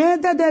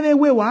med deve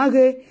we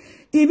wage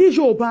ivi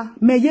joba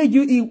me ye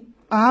you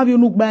have you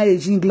look by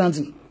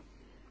England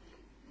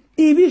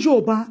ivi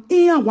joba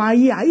iyan wa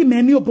yi a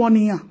imeni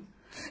oboni ya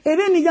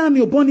ebe ni ya mi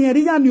oboni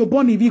eri ya mi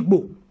oboni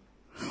vigbo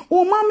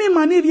o mami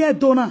mani vie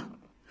dona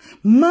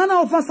mana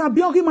ofasa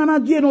bioki mana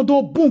die no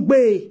do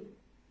bugbe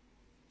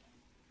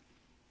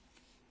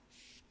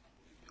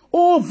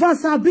o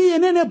vasa bi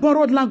enene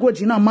borrowed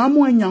language na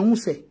mamu anyan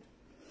se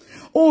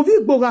o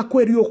vigbo ga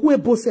kweri oku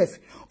ebo sef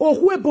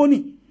oku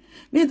eboni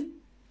ni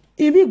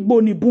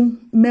ivigbo ni bun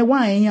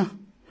mewa eyan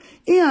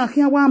iyan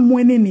kian wa mu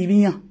eni ni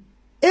riyan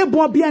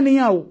ebo bia ni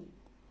yan o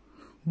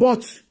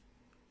but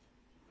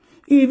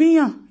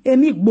iviyan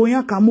eni gbo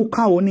yan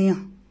kamuka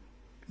oniyan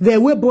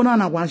vewe bona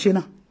na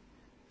wanjena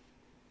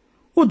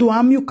udo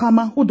amio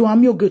kama udo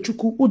amio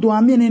gechuku udo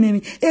amio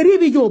nene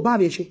eribi yo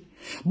babeche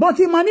but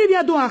imani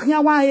dia do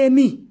ahia wa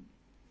eni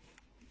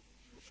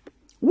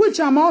which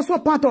I'm also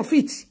part of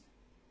it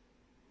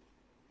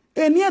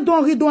eni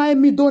do ri do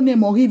emi do ne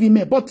mo rivi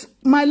me but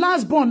my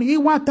last born he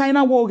wa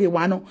taina wo ge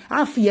wano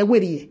afie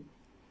weri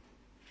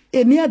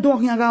eni do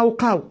hia ga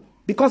o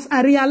because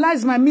I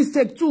realize my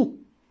mistake too.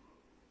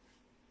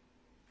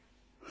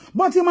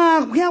 But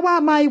ma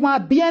hiawa mai wa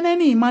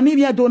bieneni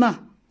manivia dona.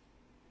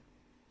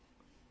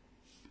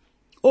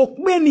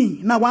 Okbeni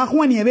na wa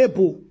hwani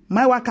ebebo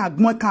mai wa ka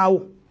gbon ka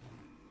o.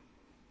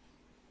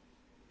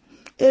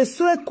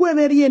 Eso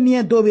ekweveri eni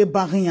edobe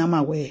barin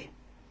ma we.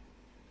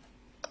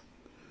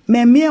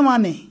 Me mie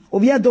wane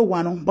ovia do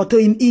wano but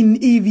in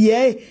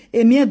ivie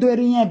eni edo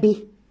eri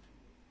be.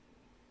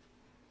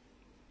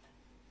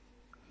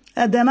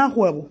 Edena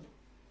hwebo.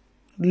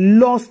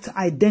 Lost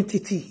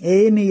identity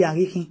eni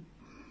yarikin.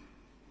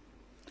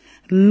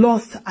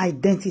 Lost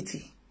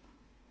identity.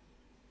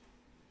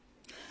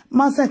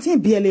 Masatin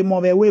biele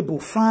mobe webo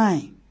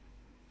fine.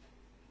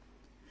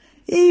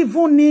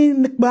 Even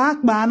ni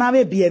back na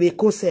be biebe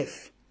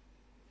kosef.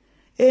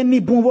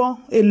 Ni bunwo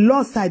a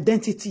lost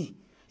identity.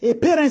 A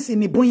parents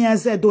ni bunya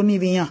ze do ni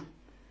vian.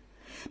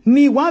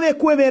 Ni wawe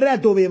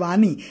kwevere do be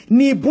bani.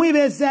 Ni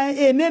bunwe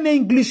ze nene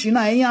English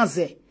na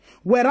yanze.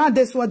 Wera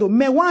deswedo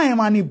me wa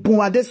ema ni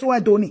bunwa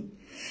deswedo ni.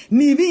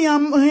 Ni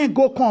vian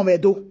go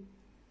konvedo.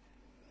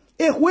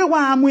 Ehwe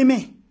wa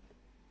amwime.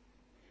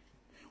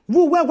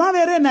 Wu we wa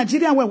vere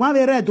Nigeria we wa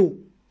vere do.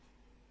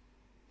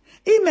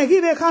 Ime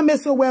give kame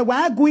so we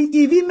wa agui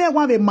ivi me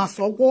wa ve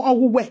maso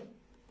oguwe.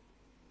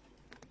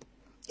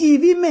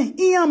 Ivi me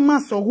iya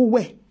maso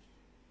oguwe.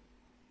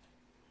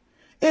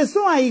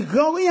 Eso ai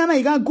go iya na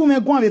iga gume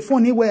gwa ve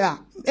phone we a.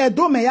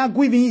 Edo me ya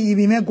gui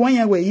ivi me gwa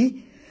yen we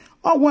yi.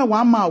 Ogwe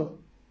wa ma o.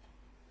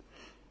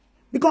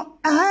 Because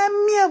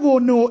I me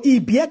no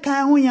ibie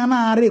ka hu ya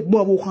na are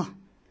gbo bo kan.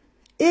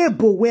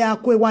 Ebo we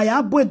akwe wa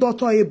ya bo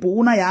doctor ebo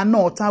una ya na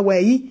ota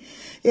we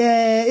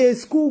yi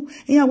school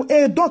ya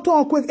doctor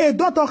akwe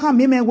doctor ha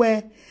me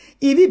we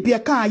ivi bia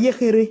ka ye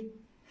khere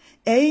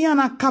ya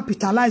na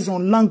capitalize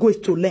on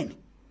language to learn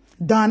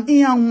than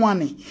iya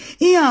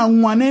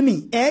nwane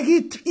ni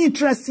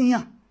interesting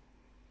ya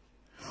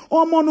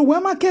omo nu we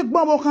ma ke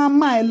gbo kan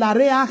mai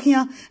lare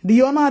ahia di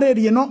ona re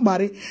ri no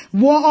bare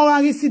wo o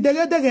agi si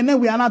dege ne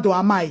we ana do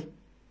amai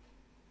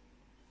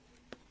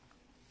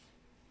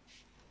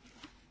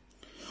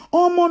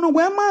Omonu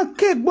we ma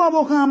ke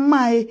gbobo kan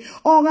mai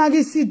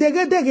ogagi si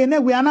dege ne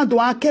we ana do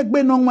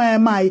akegbe no nwa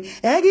mai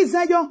egi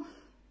seyo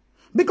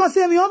because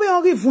emi obe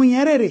ogi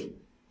funyerere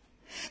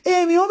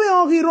emi obe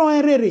ogi ro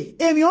erere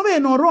emi obe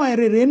no ro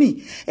erere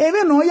ni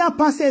ebe no ya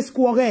passe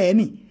school ge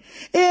ni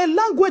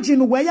language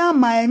nu we ya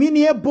mai mi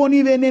ni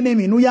eboni be nene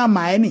mi nu ya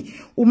mai ni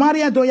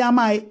umari do ya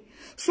mai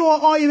so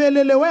o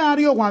ivelele we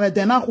ari ogwa me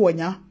dena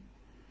hwonya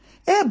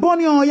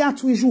eboni o ya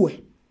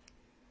tuijue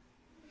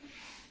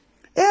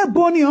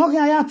Boni oge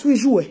aya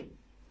tuijue.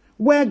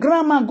 We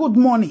grandma good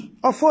morning.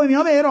 Ofo mi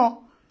obe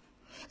ro.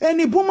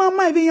 Eni buma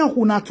ma ivi yan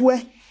kuna tuwe.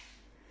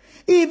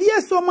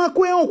 Ivie so ma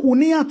kwe yon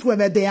kuni yan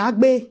tuwe de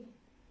agbe.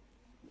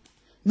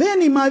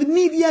 Veni ma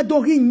nivie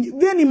dori,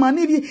 veni ma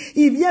nivie,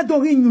 ivie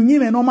dori nyunyi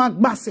me no ma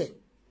gbase.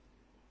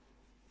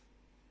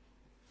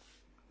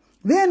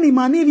 Then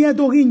mani via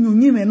dori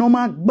nyunyi me no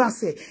ma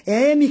gbase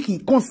anything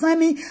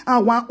concerning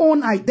our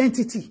own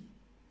identity.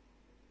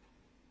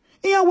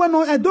 Iya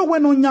weno edo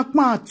weno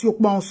nyakma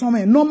atiokpa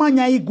onsome no ma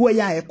nya igwe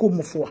ya eko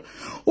mufo.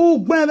 U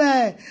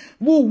gbebe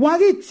bu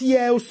wari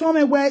tie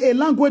usome we a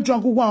language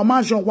onku wa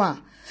ma jonwa.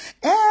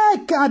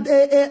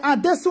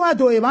 Adeso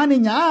ado ebani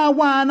nya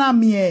awa na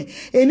mie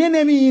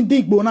enene mi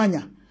indigbo na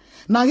nya.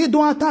 Na hi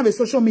do ata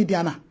social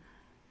media na.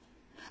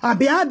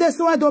 Abi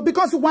adeso ado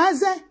because why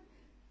is it?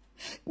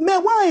 Me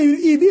wa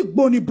ivi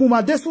gboni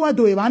buma deso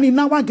ado ebani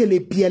na wa gele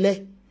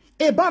biele.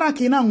 E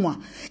baraki na nwa.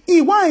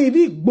 Iwa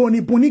ivi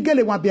gboni buni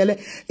gele wa biele.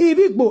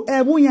 Ivi gbo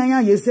ebu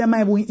nyanya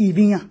yesema ebu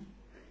ivinya.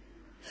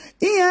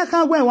 Iya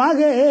ka we wa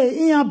ge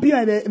iya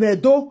bia be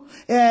do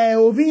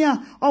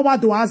ovinya owa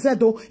do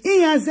azedo.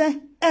 Iya ze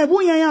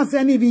ebu nyanya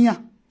ze ni vinya.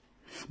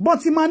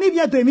 But imani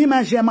via do emi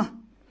ma jema.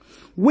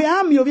 We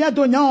am yo via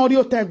do nya ori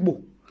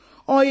otegbo.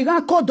 O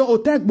iga kodo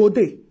otegbo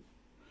de.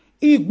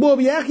 Igbo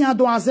bia kian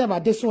do azeba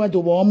deso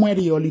edo bo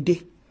omweri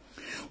holiday.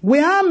 We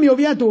am yo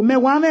via do me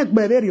wa me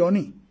gbere ri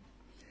oni.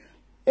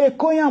 E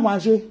koya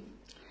waje.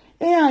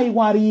 E ya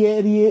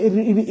iwari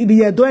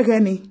ri edo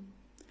egeni.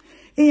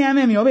 E ya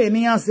me mi obe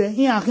ni ase,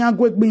 e ya kian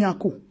gbegbin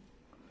aku.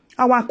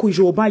 Awa ku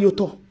Yoruba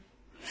yoto.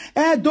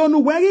 E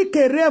donu weri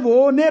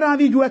kerebo, nera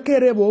viju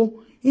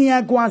kerebo, e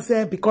ya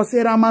gwaze because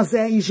era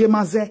maze, ije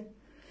maze.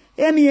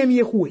 Eni emi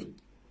ekwe.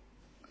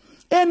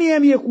 Any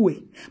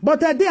emyekwe.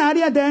 But they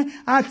are there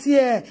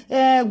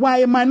at why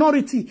a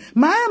minority.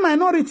 My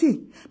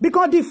minority.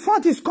 Because the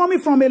fault is coming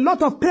from a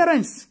lot of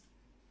parents.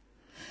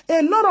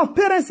 A lot of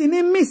parents in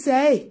him miss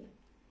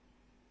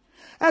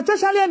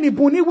especially in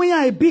Buni when you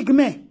are a big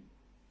man.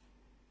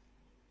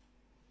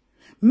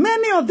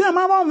 Many of them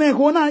are me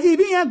go na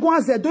even ye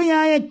gwaze do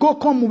ya go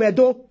come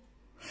wedo.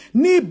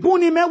 Ni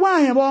Buni me wa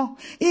hebo.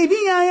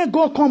 Even ya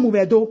go come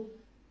wedo.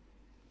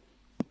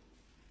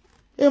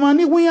 E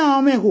mani when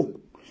ya me go.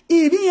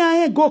 Ivi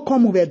ya go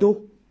come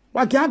vedo.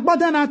 Waki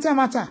agboda na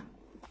temata.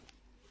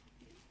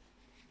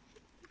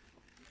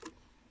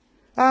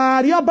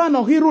 Arioba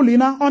no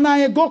hirulina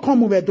ona go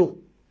come vedo.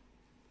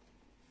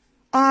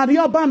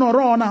 Arioba no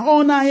rona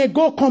ona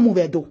go come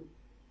vedo.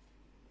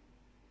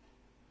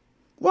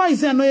 Why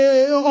is no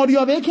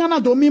oriobe kana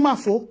do mi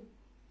mafo?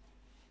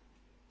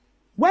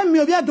 When mi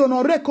obia do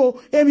no reko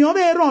e mi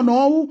obe ro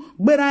no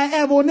gbera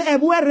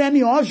ebu ere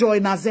ni ojo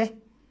inaze.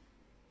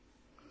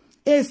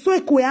 E so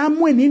ekwe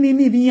amwe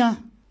ni vinya.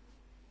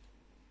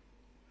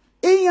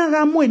 E yan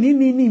amwe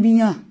ni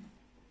vinya.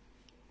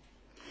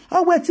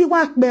 Owe ti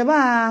wa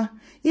peba,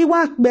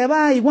 iwa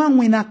peba, iwa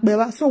nwina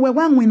peba. So we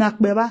wa nwina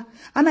peba.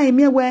 Ana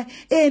emi we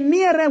e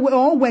ni ere we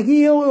o we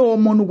gi o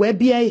monu we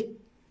bia.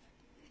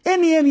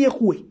 Eni emi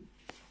ekwe.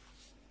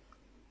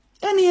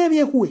 Eni emi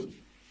ekwe.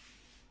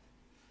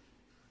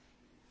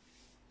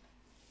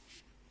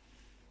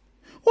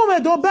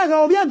 Ove do bega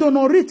ovia do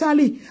no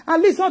ritali at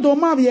least odo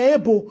mavia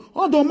ebo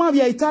odo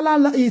mavia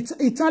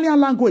Italian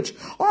language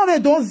ove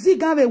do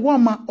zigave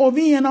woma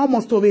ovia na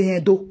almost over here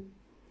do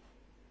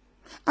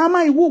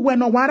ama iwu we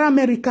no wara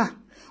America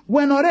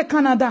we no re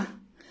Canada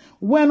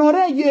we no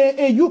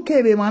re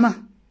UK be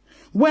mana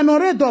we no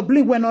re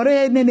Dublin we no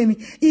re nenemi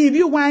if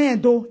you wa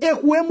do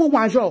ekwemu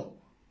wajo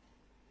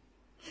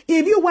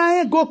if you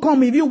wa go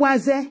come if you wa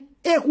ze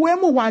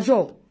ekwemu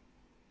wajo.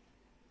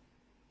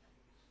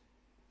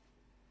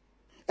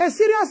 A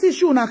serious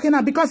issue na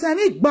kena because I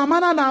need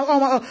gbamana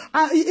na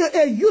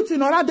a youth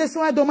in order this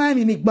why don't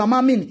mind me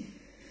gbama mini.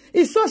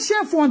 It's so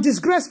shameful and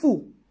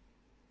disgraceful.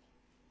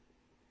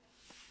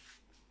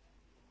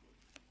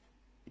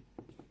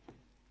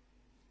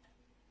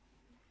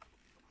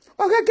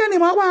 Okay, keni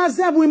ma wa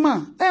azebu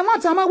ma. E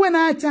mata ma we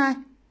na ata.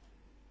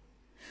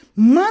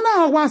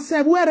 Mana wa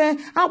sebwere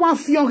awa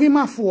fiori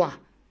mafua.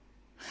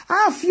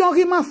 A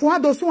fiori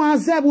mafua do so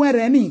azebu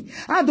ere ni.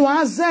 Ado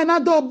aze na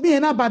do bi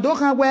na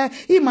badoka we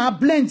ima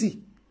blendi.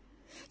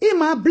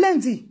 Ima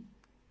blendi.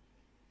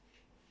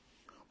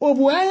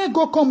 Obu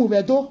go komu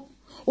vedo.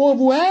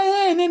 Obu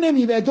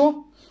nenemi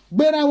vedo.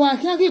 Bera wa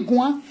kiaki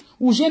gwa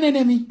uje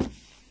nenemi.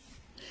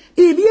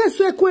 Ibi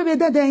eso ekwebe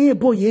dede ye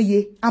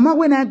boyeye. Ama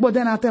we na egbo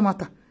de na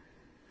temata.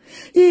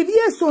 Ibi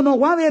eso no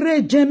wa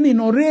re Germany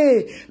no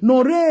re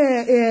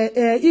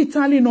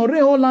Italy no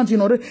re Holland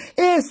no re.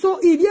 Eso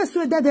ibi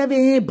eso dede be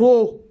ye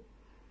bo.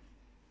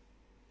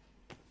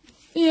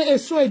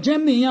 Eso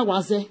Germany ya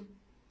waze.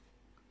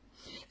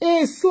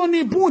 Eso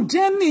ni bu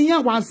Germany ya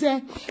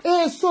waze.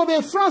 Eso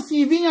be France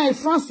ibi ya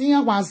France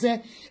ya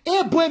waze.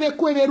 E boebe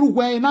kwebe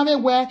ruwe na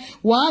we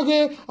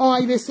wage o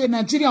ibe se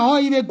Nigeria o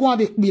ibe go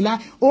avec bila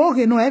o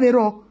re no ebe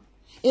ro.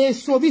 E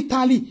so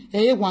Italy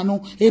e wano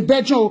e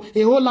Belgium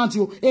e Holland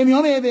yo e mi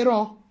o ebe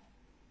ro.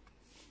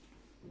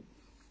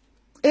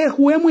 E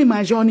huemu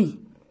imagine.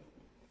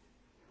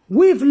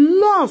 We've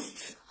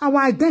lost our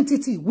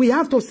identity. We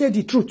have to say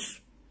the truth.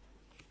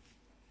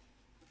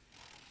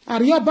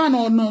 Arioba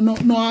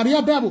no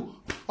ariobebu.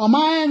 O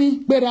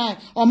maemi gbera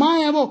o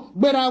maemo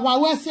gbera wa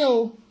wese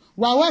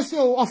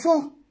o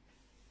ofo.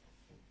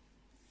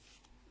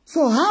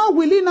 So how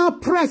will he now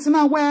press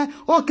now where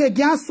okay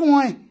gas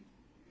one?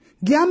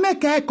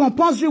 make a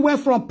compulsory way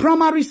from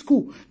primary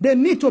school. They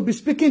need to be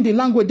speaking the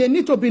language. They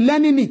need to be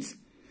learning it.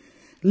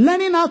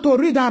 Learning how to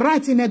read and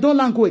write in Edo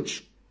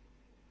language.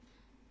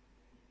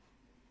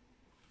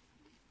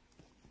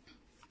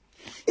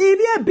 If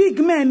you're a big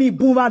man, you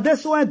bumva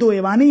deso Edo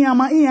eva ni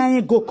yama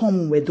iya go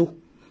come wedo.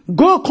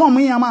 Go come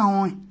yama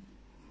on.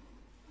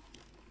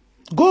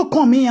 Go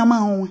come yama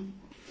on.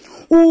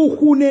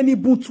 Uhune ni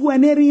buntu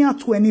eneriya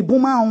tu eni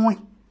buma on.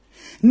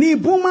 Ni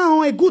buma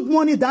on good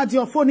morning daddy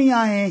your phone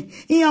ya eh.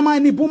 Iyama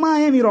ni buma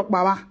eh mi rock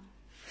baba.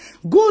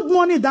 Good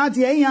morning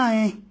daddy ya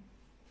eh.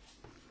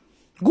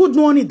 Good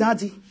morning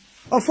daddy.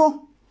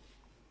 Ofo.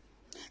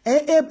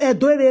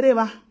 Doere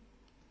ba.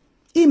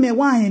 Ime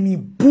wa ni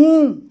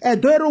boom.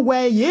 Doere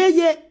we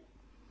ye.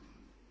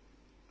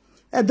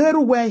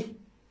 Doere we.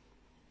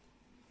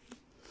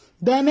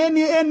 Then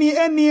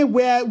any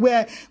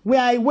where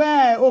I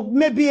wear or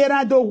maybe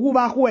era do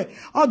huba hue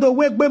or the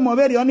way be mo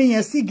very only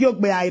yen si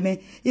giogbe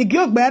aine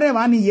igiogbe re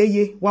wa ni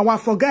yeye wa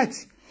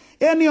forget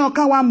any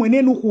oka wa mo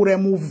nenu hure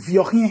mu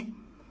viohien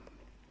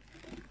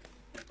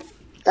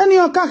any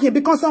oka here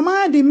because o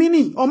mind the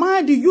meaning o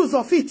mind the use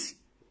of it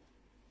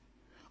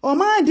o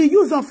mind the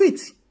use of it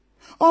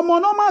o mo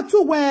no ma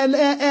tu we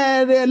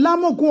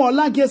lamogun o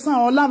lagesan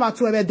o lava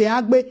to ebe de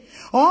agbe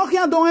o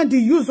here don't the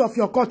use of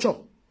your culture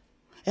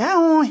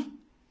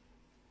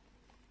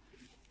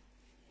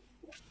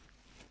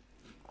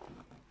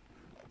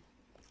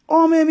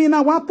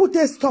Omemina wa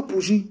pute stop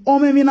uji.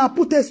 Omemina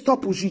pute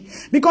stop uji.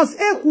 Because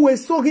who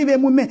is so give me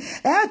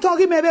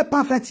to me be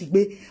perfect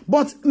be.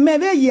 But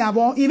meve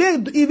yavo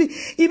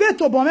ive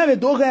to bon meve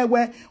do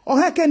rewe or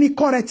heke ni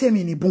correct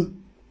me ni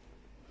boom.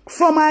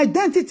 For my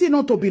identity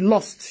not to be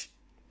lost.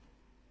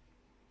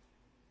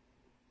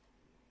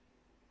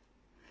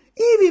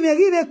 Ivi me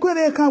give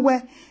kwebe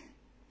kawe.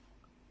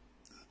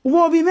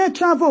 Wo vi me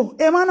travel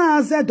emana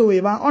azedo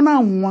eva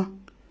ona nwa.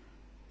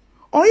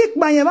 Oyik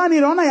banyeba ni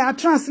rona ya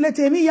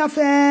translate mi ya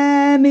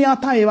fe ni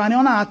ata eba ni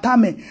ona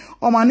atame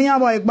o mani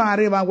abo igba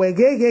reba we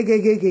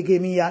ge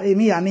mi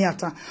ya ni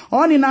ata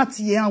oni na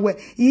tie ya we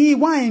yi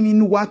wa emi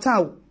nu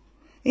wata o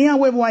iya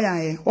we bo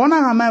ya e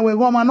ona ha ma we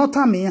go ma not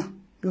me ya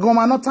go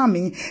ma not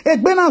me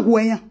egbe na hu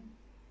ya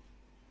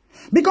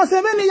because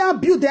even ya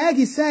build the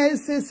egg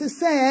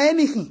say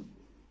anything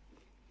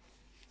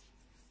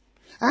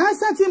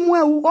Asati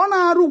mwewu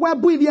ona aru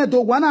webu ivi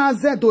edo wana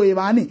azedo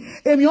evani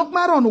emi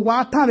okmaro nu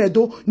wa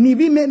tavedo ni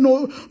vi me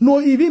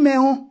no ivi me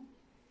hon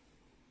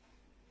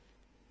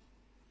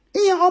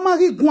iya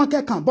omagi gun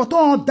kekan but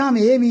o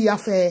dame emi ya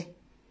fe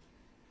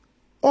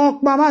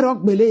okpa maro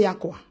gbele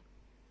yakwa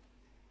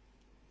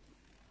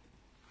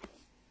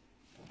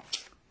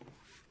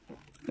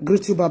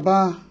greet you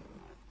baba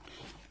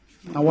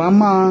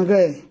awama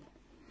re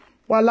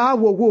wala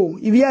wowo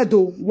ivi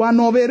edo wa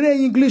no vere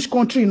English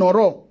country no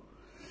ro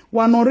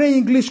Wanore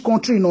English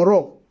country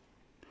noro.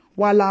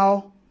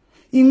 Walao.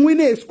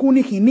 Inwine school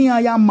ni hini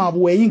ya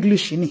mabwe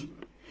English ni.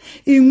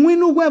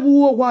 Inwinu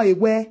webu wa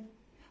ewe.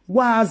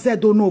 Wa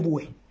azedo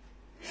nobwe.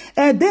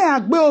 Ede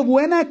agbe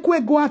obwe na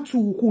kwe go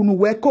atu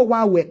kunu weko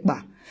wa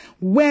wekba.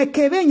 We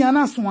keve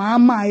nyana swa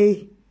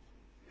amae.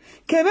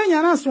 Keve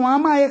nyana swa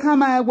amae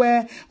kama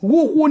ewe.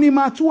 Wuhu ni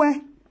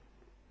matwe.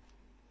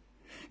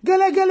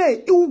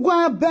 Gele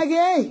ugwa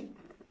bege.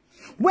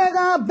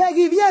 Wega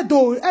begi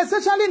viedo,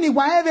 especially ni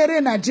wa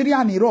evere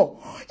Nigeria ni ro.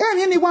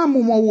 Ni wa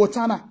mumo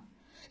wotana.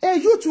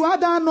 You to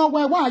ada no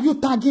wa you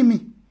tagging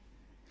me.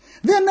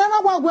 Then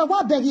never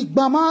wa begi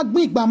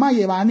gbama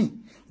yewani.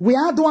 We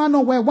ado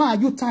no wa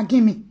you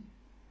tagging me.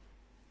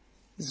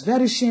 It's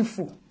very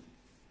shameful.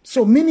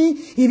 So many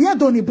if you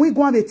don't ni bui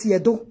gwa beti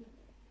edo.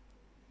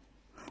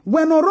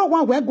 When oro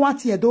wa we gwa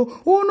ti edo,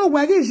 unu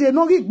we je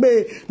no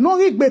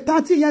gbe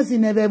 30 years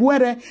in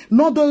everywhere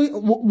no do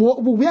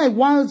we are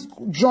one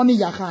Johnny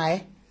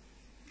Yakae.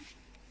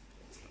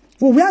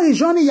 We are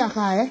Johnny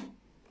Yakae.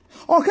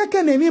 O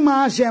keke ne mi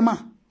ma jema.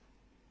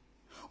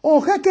 O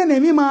keke ne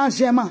mi ma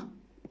jema.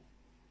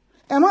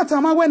 E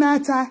mata ma we na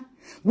ata.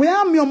 We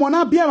am your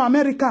mona beer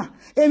America.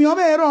 E mi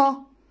obe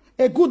ero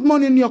a good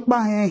morning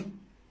yokba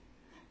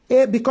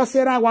eh. Because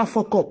era wa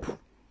fuck up.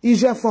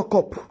 Ije fuck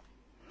up.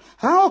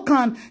 How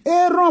can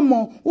a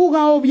Romo uga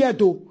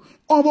oviedo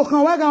or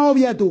can waga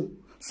oviedo?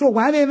 So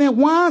why they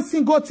one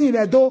single thing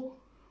they do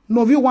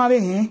no vi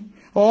wave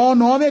or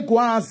no ve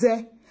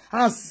guaze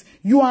as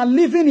you are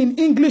living in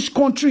English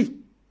country.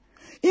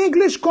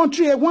 English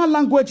country is one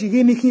language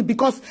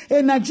because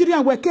a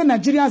Nigerian work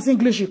Nigerian's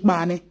English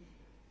money.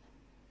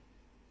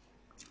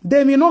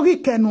 They may not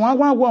get no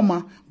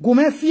woman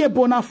gume fie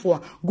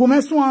bonafo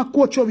gume so an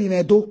coach of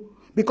imedo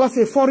because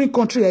a foreign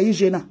country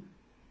is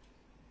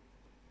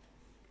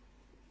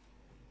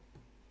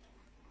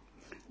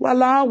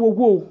Wala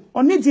wo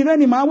oni dire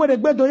ni ma were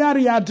gbedo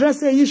yari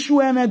address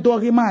issue eme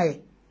dogi mai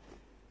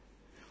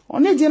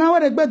oni dina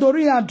were gbedo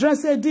ri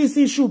address this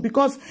issue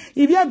because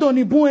if you don't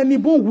ni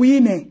bun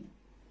win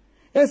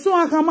so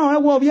aka ma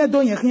we wo ye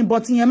do yen kin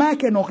but yen ma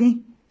ke no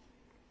kin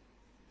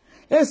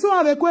Eso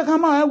ave kwe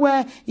kama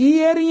ewe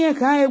ieri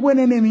ka ewe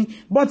nenemi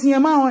but ye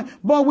ma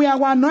but we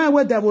are no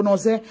ewe devil no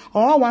se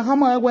o wa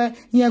kama ewe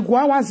ye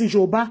gwa wa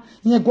zijoba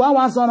ye gwa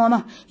wa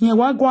zonona ye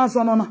wa gwa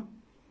zonona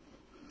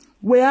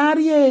we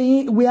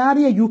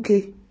are UK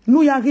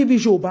nu ya give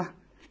joba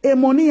e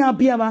money ya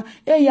biaba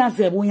e ya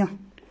zebunya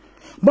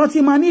but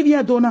imani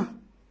vie dona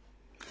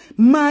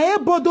ma e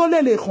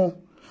bodole le khon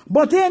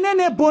but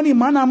enene boni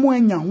mana mu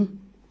enyahu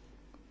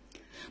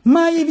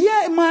ma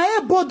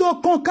e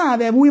bodo konka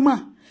ave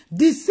wima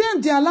the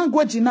same their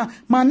language na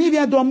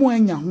manivia do mu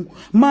enyahu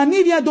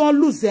manivia do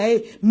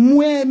lose mu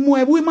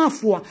wima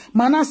fo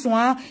mana so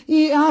I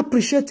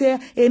appreciate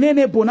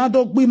enene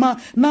bonado gbima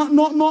na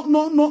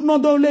no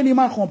do le ni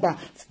ma kompa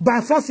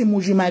ba force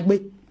muji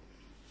magbe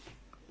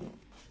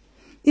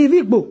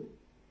ivigbo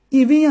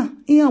iviyan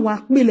iyan wa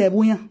pile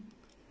buyan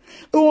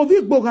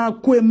ovigbo ga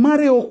kwe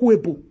mare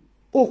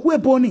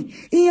okwebo ni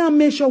iyan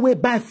make sure we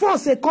by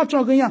force a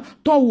culture yan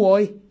to wo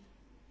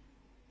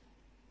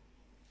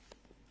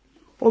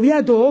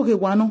Oviedo oge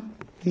wano.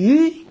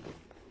 Even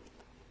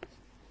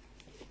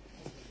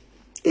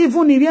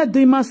if you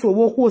do my so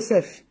woku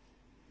self.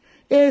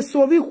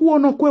 So we who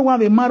no kwe wa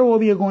be maro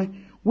obi egon.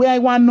 We I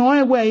want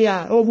no we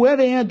ya. O we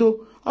be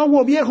do. O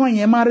wo bi egon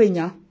yen mare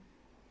nya.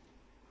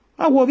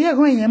 O wo bi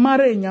egon yen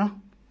mare nya.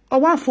 O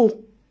wa fo.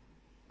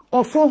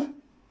 Ofo.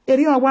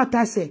 Eri o wa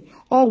tase.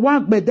 O wa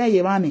gbede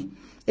ye bani.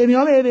 Emi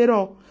o be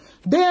ro.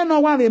 De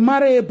no wa be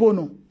mare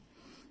ebono.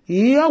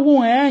 Iyo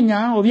wu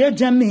enya. O bi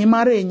ejeni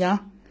mare nya.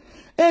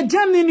 E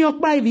jamni ni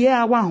okpa ivie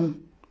awa hun.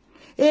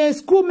 E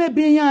school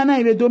maybe ya na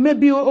ivedo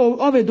maybe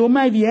ovedo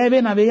ma ivie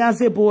eve na ve ya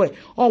zebo e.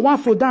 O wa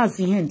for dance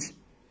hint.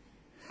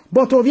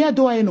 But ovie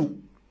do eno.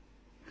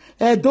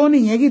 E do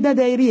ni yegi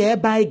dede iri e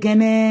ba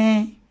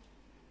igene.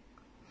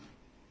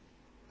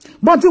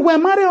 But we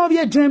mare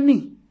ovie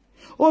Germany.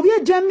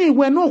 Ovie Germany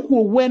we no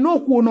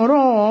ku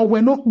noro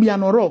we no bia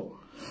noro.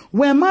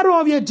 We mare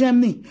ovie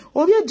Germany.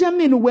 Ovie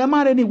Germany no we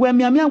mare ni we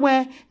miamia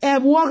we e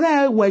wo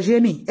ga we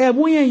jeni. E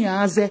bu yen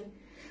ya aze.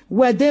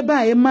 We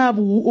deba e ma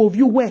of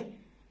you we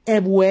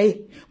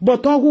ebwe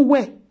but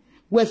ogu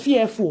we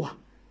fearful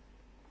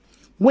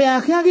we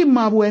are carry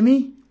ma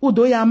mi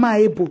udo ya ma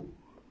ebo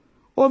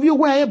of you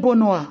we ebo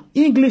no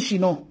English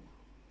no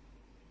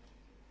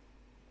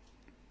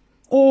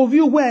of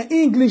you we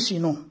English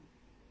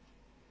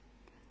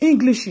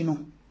no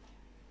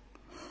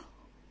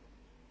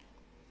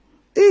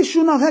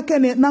issue na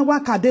hekene na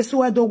waka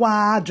deso edo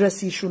wa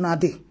address issue na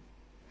de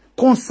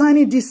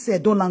concerning this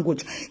Edo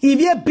language. If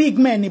you big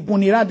man in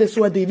Bunira de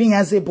Swedo, even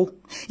as ebo.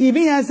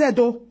 Even as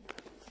Edo.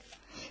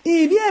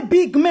 If you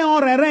big man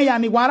or a ray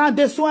and Iwara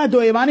de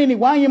Swedo, even in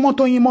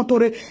Iwaimoto in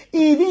Motore,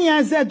 even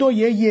as Edo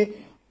ye.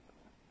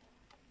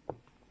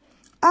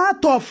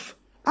 Out of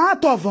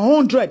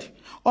 100,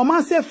 or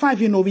man say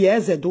 5 in Novia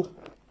Edo.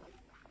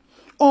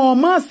 Or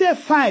man say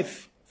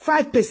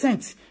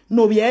 5%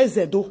 Novia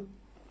Edo.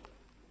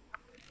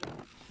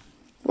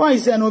 Why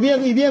is there Novia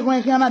Rivia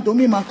going to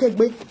me market?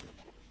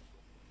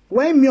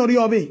 When Mori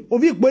obi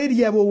gbo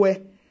iri ewo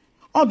we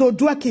odo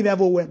do akive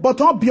ewo we but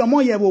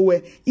obiomo ye wo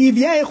we if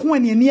ye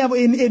ehun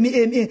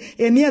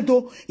eni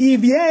edo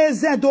if ye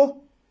ezedo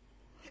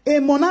e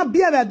mona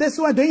bia be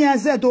deso edo yen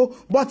ezedo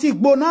but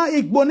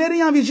igbo neri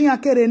yan vijin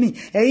akere ni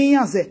eyin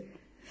yanze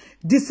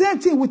the same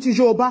thing with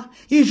ijoba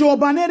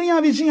neri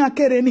yan vijin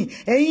akere ni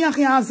eyin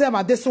yan ze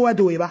ba deso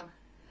edo we ba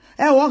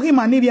e wo ki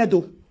mani bi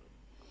edo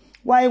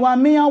wa iwa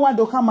mi yan wa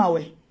do kama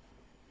we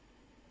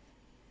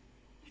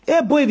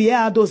e boy bi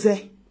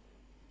adoze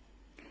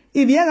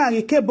if you are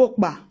a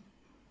kebokba,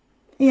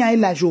 in a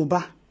la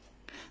joba,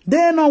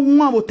 then no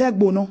one will take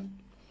bono,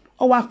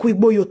 or a quick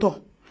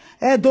boyoto,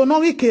 a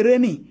donovi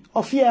kereni,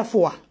 or fear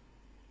for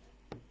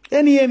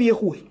any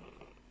emi.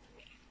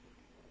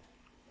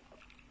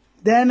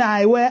 Then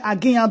I wear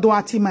again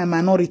doati my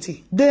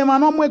minority. They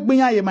man not make me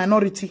a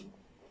minority.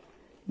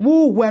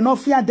 Who were not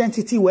fear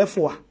identity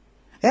wherefore.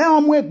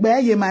 Make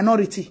bear ye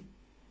minority.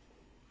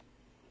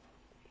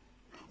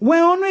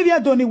 When only we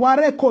are doni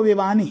ware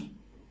kovani.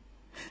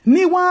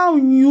 Ni wa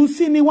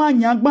nyusi ni wa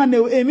nyagba ne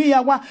emi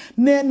ya wa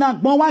ne na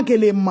gbon wa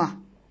gele ma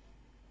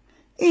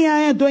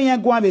iya en do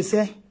yen gwa be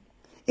se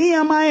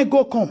iya ma en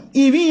go kon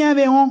ivi yen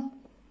be hon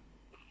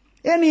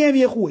eni e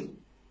bi kuwe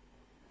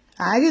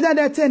ari da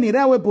de te ni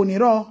rewe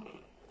boniro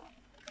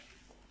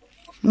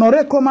no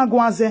re ko ma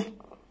gwaze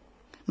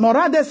no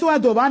ra de so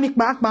do ba ni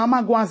pa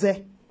ma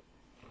gwaze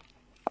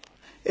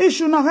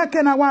issue no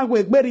heke na wa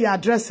we gberi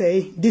address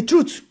the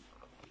truth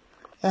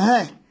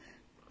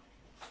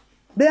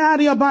Be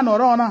are your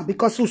banorona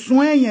because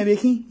uswenye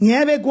beki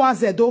nyebe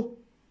gwazedo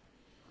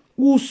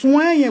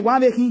uswenye gwa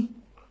beki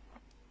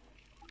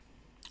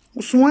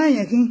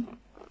uswenye ki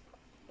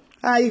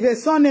aige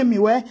sonne mi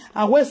we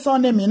awe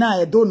sonne mi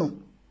na edono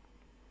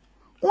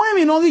won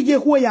mi no gije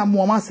ku ya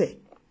mo ma se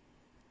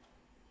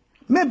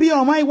maybe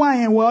o mai wa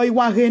yen we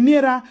iwa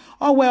genera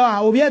o we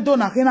a obi edo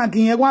na kina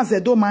ginye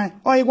gwazedo mai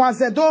o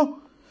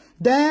igwazedo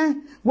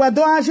then we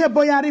do aje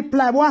boya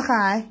reply wa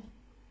kai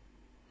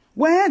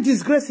we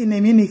disgrace in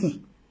a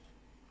minute.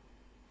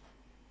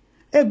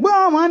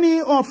 Egbo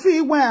mani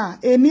ofi wa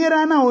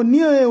enira na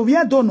oni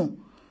ovie dono.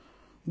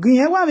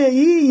 Ginye wa be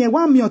yi yen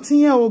wa mi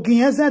otin o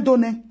ginye ze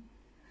done.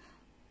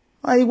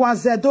 Ai wa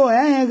ze do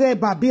re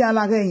babi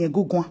ala re yen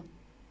gugun.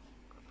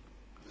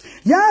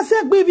 Ya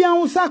se gbe bi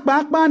awun sa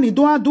papa ni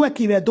do adu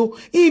ekiredo.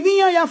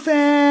 Iviyan ya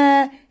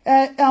fe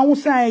awun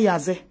sa e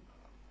yaze.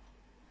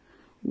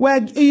 We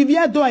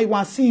ivie do ai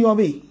wa si yo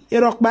be.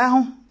 Erokpa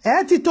ho.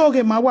 Ti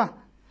toge mawa.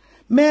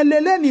 Me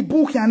lele ni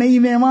bu kiane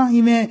ime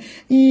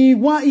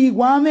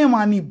iwa me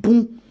ma ni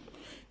bu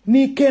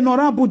ni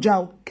kenora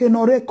bujao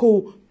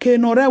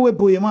kenore we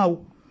boye ma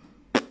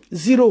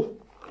 0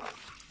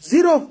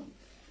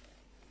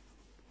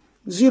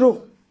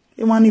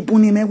 iwa ni bu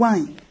ni me wa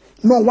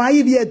no wa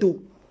ibi edo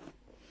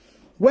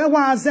we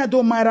wa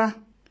azedo mara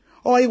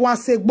o iwa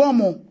se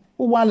gbomo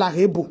uwa la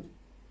hebo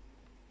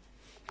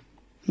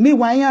mi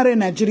wa yare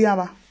Nigeria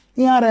ba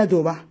yare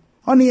do ba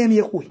oni emi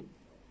ekwe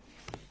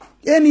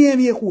eni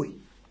emi ekwe.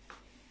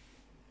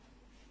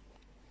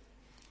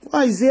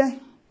 Why is there?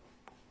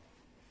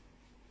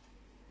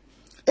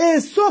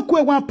 So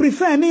kwe wa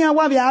prefer ni ya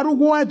wabi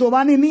arugu edo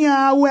bani ni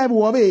ya webu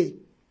wabe.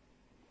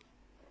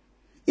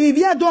 If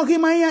ya doki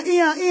ma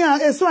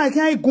iya so I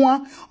can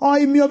igwa o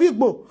imi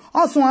obigbo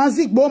osun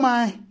azigbo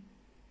ma.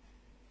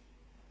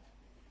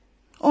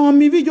 O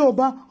mi video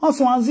ba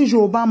osun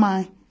azijo ba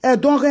ma. E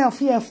don re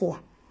afiefo.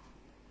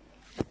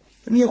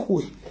 Ni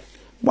ekwe.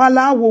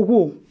 Wala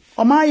wo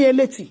o ma ye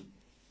leti.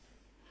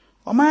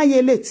 O ma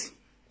ye leti.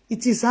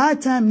 It is high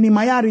time ni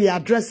mayari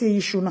address the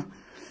issue na.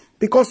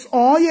 Because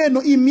oye no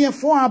imie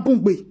for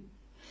abungbe.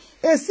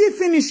 E si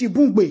finish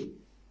bungbe.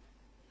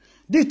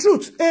 The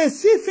truth, e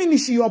si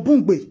finish your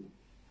bungbe.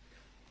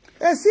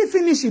 E si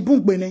finish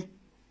bungbe ne.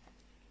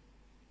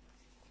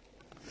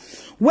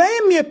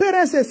 When me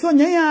parents say so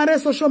nya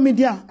social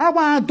media,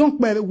 awa don't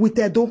with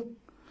edo.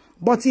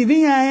 But even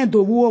ya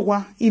do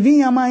wo even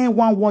ya ma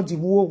one word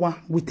wo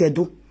with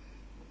edo.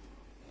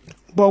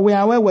 But we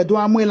are we do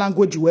am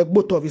language we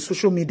both of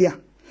social media.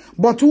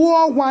 But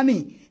wo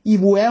wani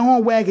ibu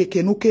ehon wege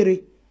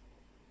kenukere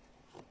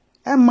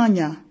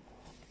emanya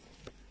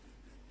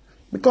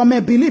because me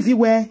believe you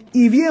were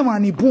if you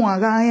wani bun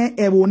ara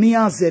e woni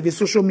azeve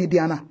social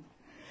media na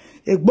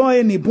egbo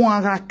e ni bun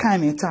ara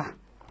kaneta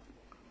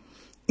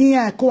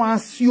iya ko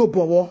asio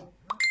bowo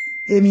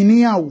emi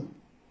ni awo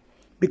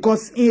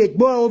because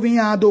egbo ovin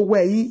ya do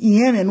we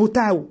iyen me no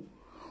ta o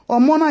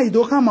omo na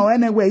ido kama we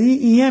na we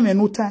iyen me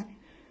no ta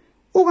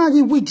o ga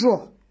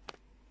withdraw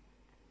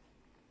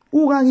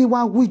Ugagi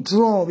wa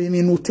withdraw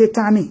biminu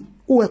tetani.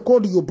 Uwe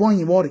kodi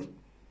yobonyi wori.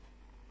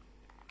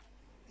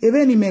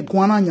 Ebe ni me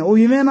guananya.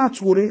 Oyime na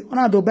ture.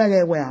 Ona do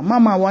bege wea.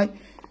 Mama wai.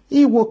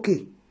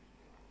 Iwoke.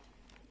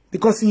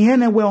 Because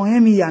ihene we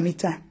ohemi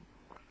yanita.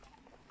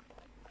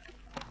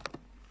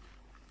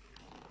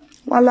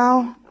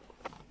 Walao.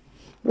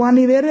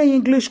 Wanivere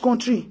English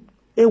country.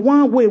 E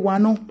one way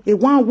wano. E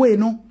one way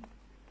no.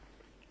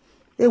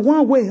 E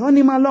one way.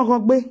 Oni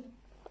malogogbe.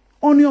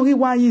 Oni ori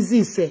wa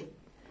easy se.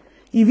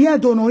 If you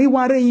don't know, you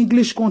are in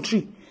English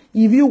country.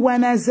 If you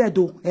want a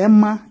zedo,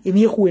 Emma, if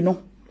you who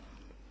no.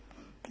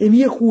 If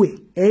you who,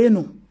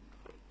 no.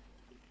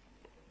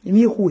 If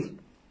you who.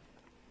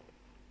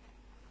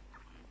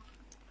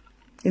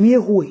 If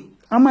you who.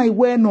 Am I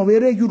wear no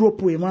very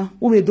Europe, ma?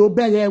 We do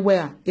beg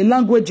where a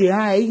language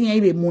high,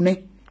 even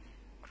money.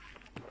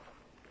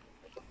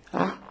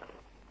 Ah.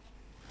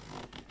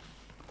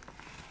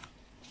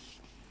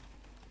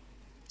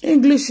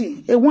 English,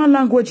 a one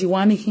language,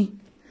 one he.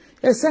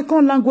 A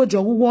second language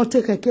of who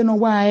take a keno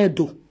wa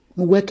edo,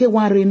 nweke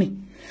wa reni.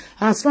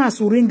 As far as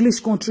our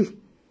English country.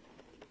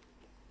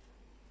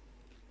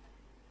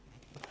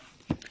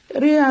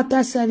 Ria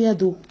ta savia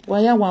do,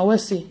 waya wa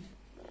wese.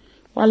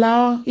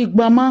 Wala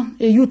igbama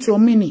e youth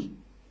mini.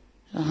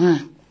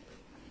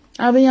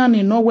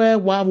 Aviani no we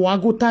wa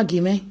go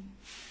tagi me.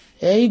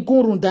 E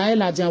igurun da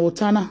ela jan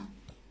wotana.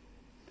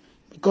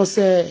 Because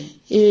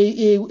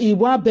e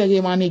wa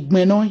bege man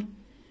igbeno.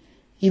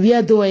 Ibi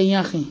edo e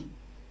yankin.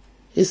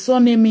 A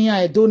son name me,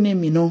 I don't name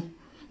me no,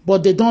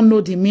 but they don't know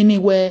the meaning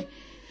where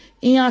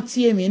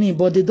in meaning,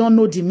 but they don't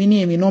know the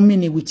meaning, me no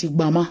meaning with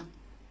Igbama.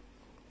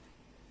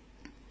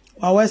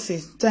 Well, I say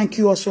thank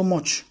you all so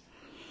much.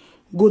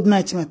 Good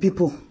night, my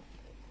people.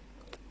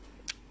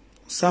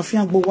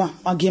 Safian Bowa,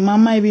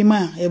 Magimama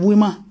Ebima,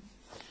 Ebwima,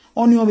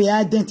 on your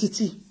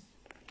identity.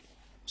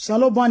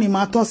 Salobani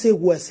matter say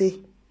wese.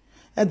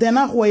 And then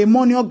I wear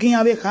money again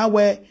away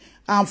where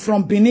I'm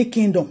from Benin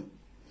Kingdom.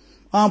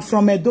 I'm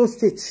from Edo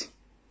State.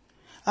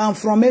 I'm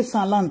from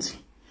Eastern Land.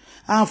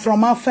 I'm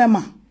from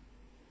Afema.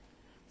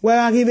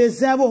 Where I give a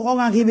zero or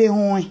I give a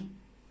home.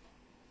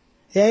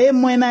 Here,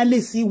 when I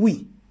listen,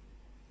 we.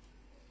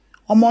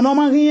 O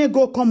monomagin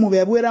go come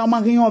over where I'm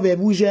magin over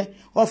bouge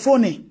or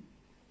phone.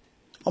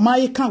 O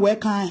my can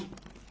work.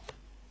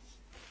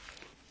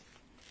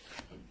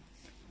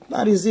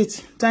 That is it.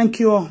 Thank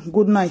you all.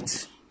 Good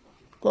night.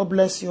 God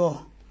bless you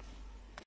all.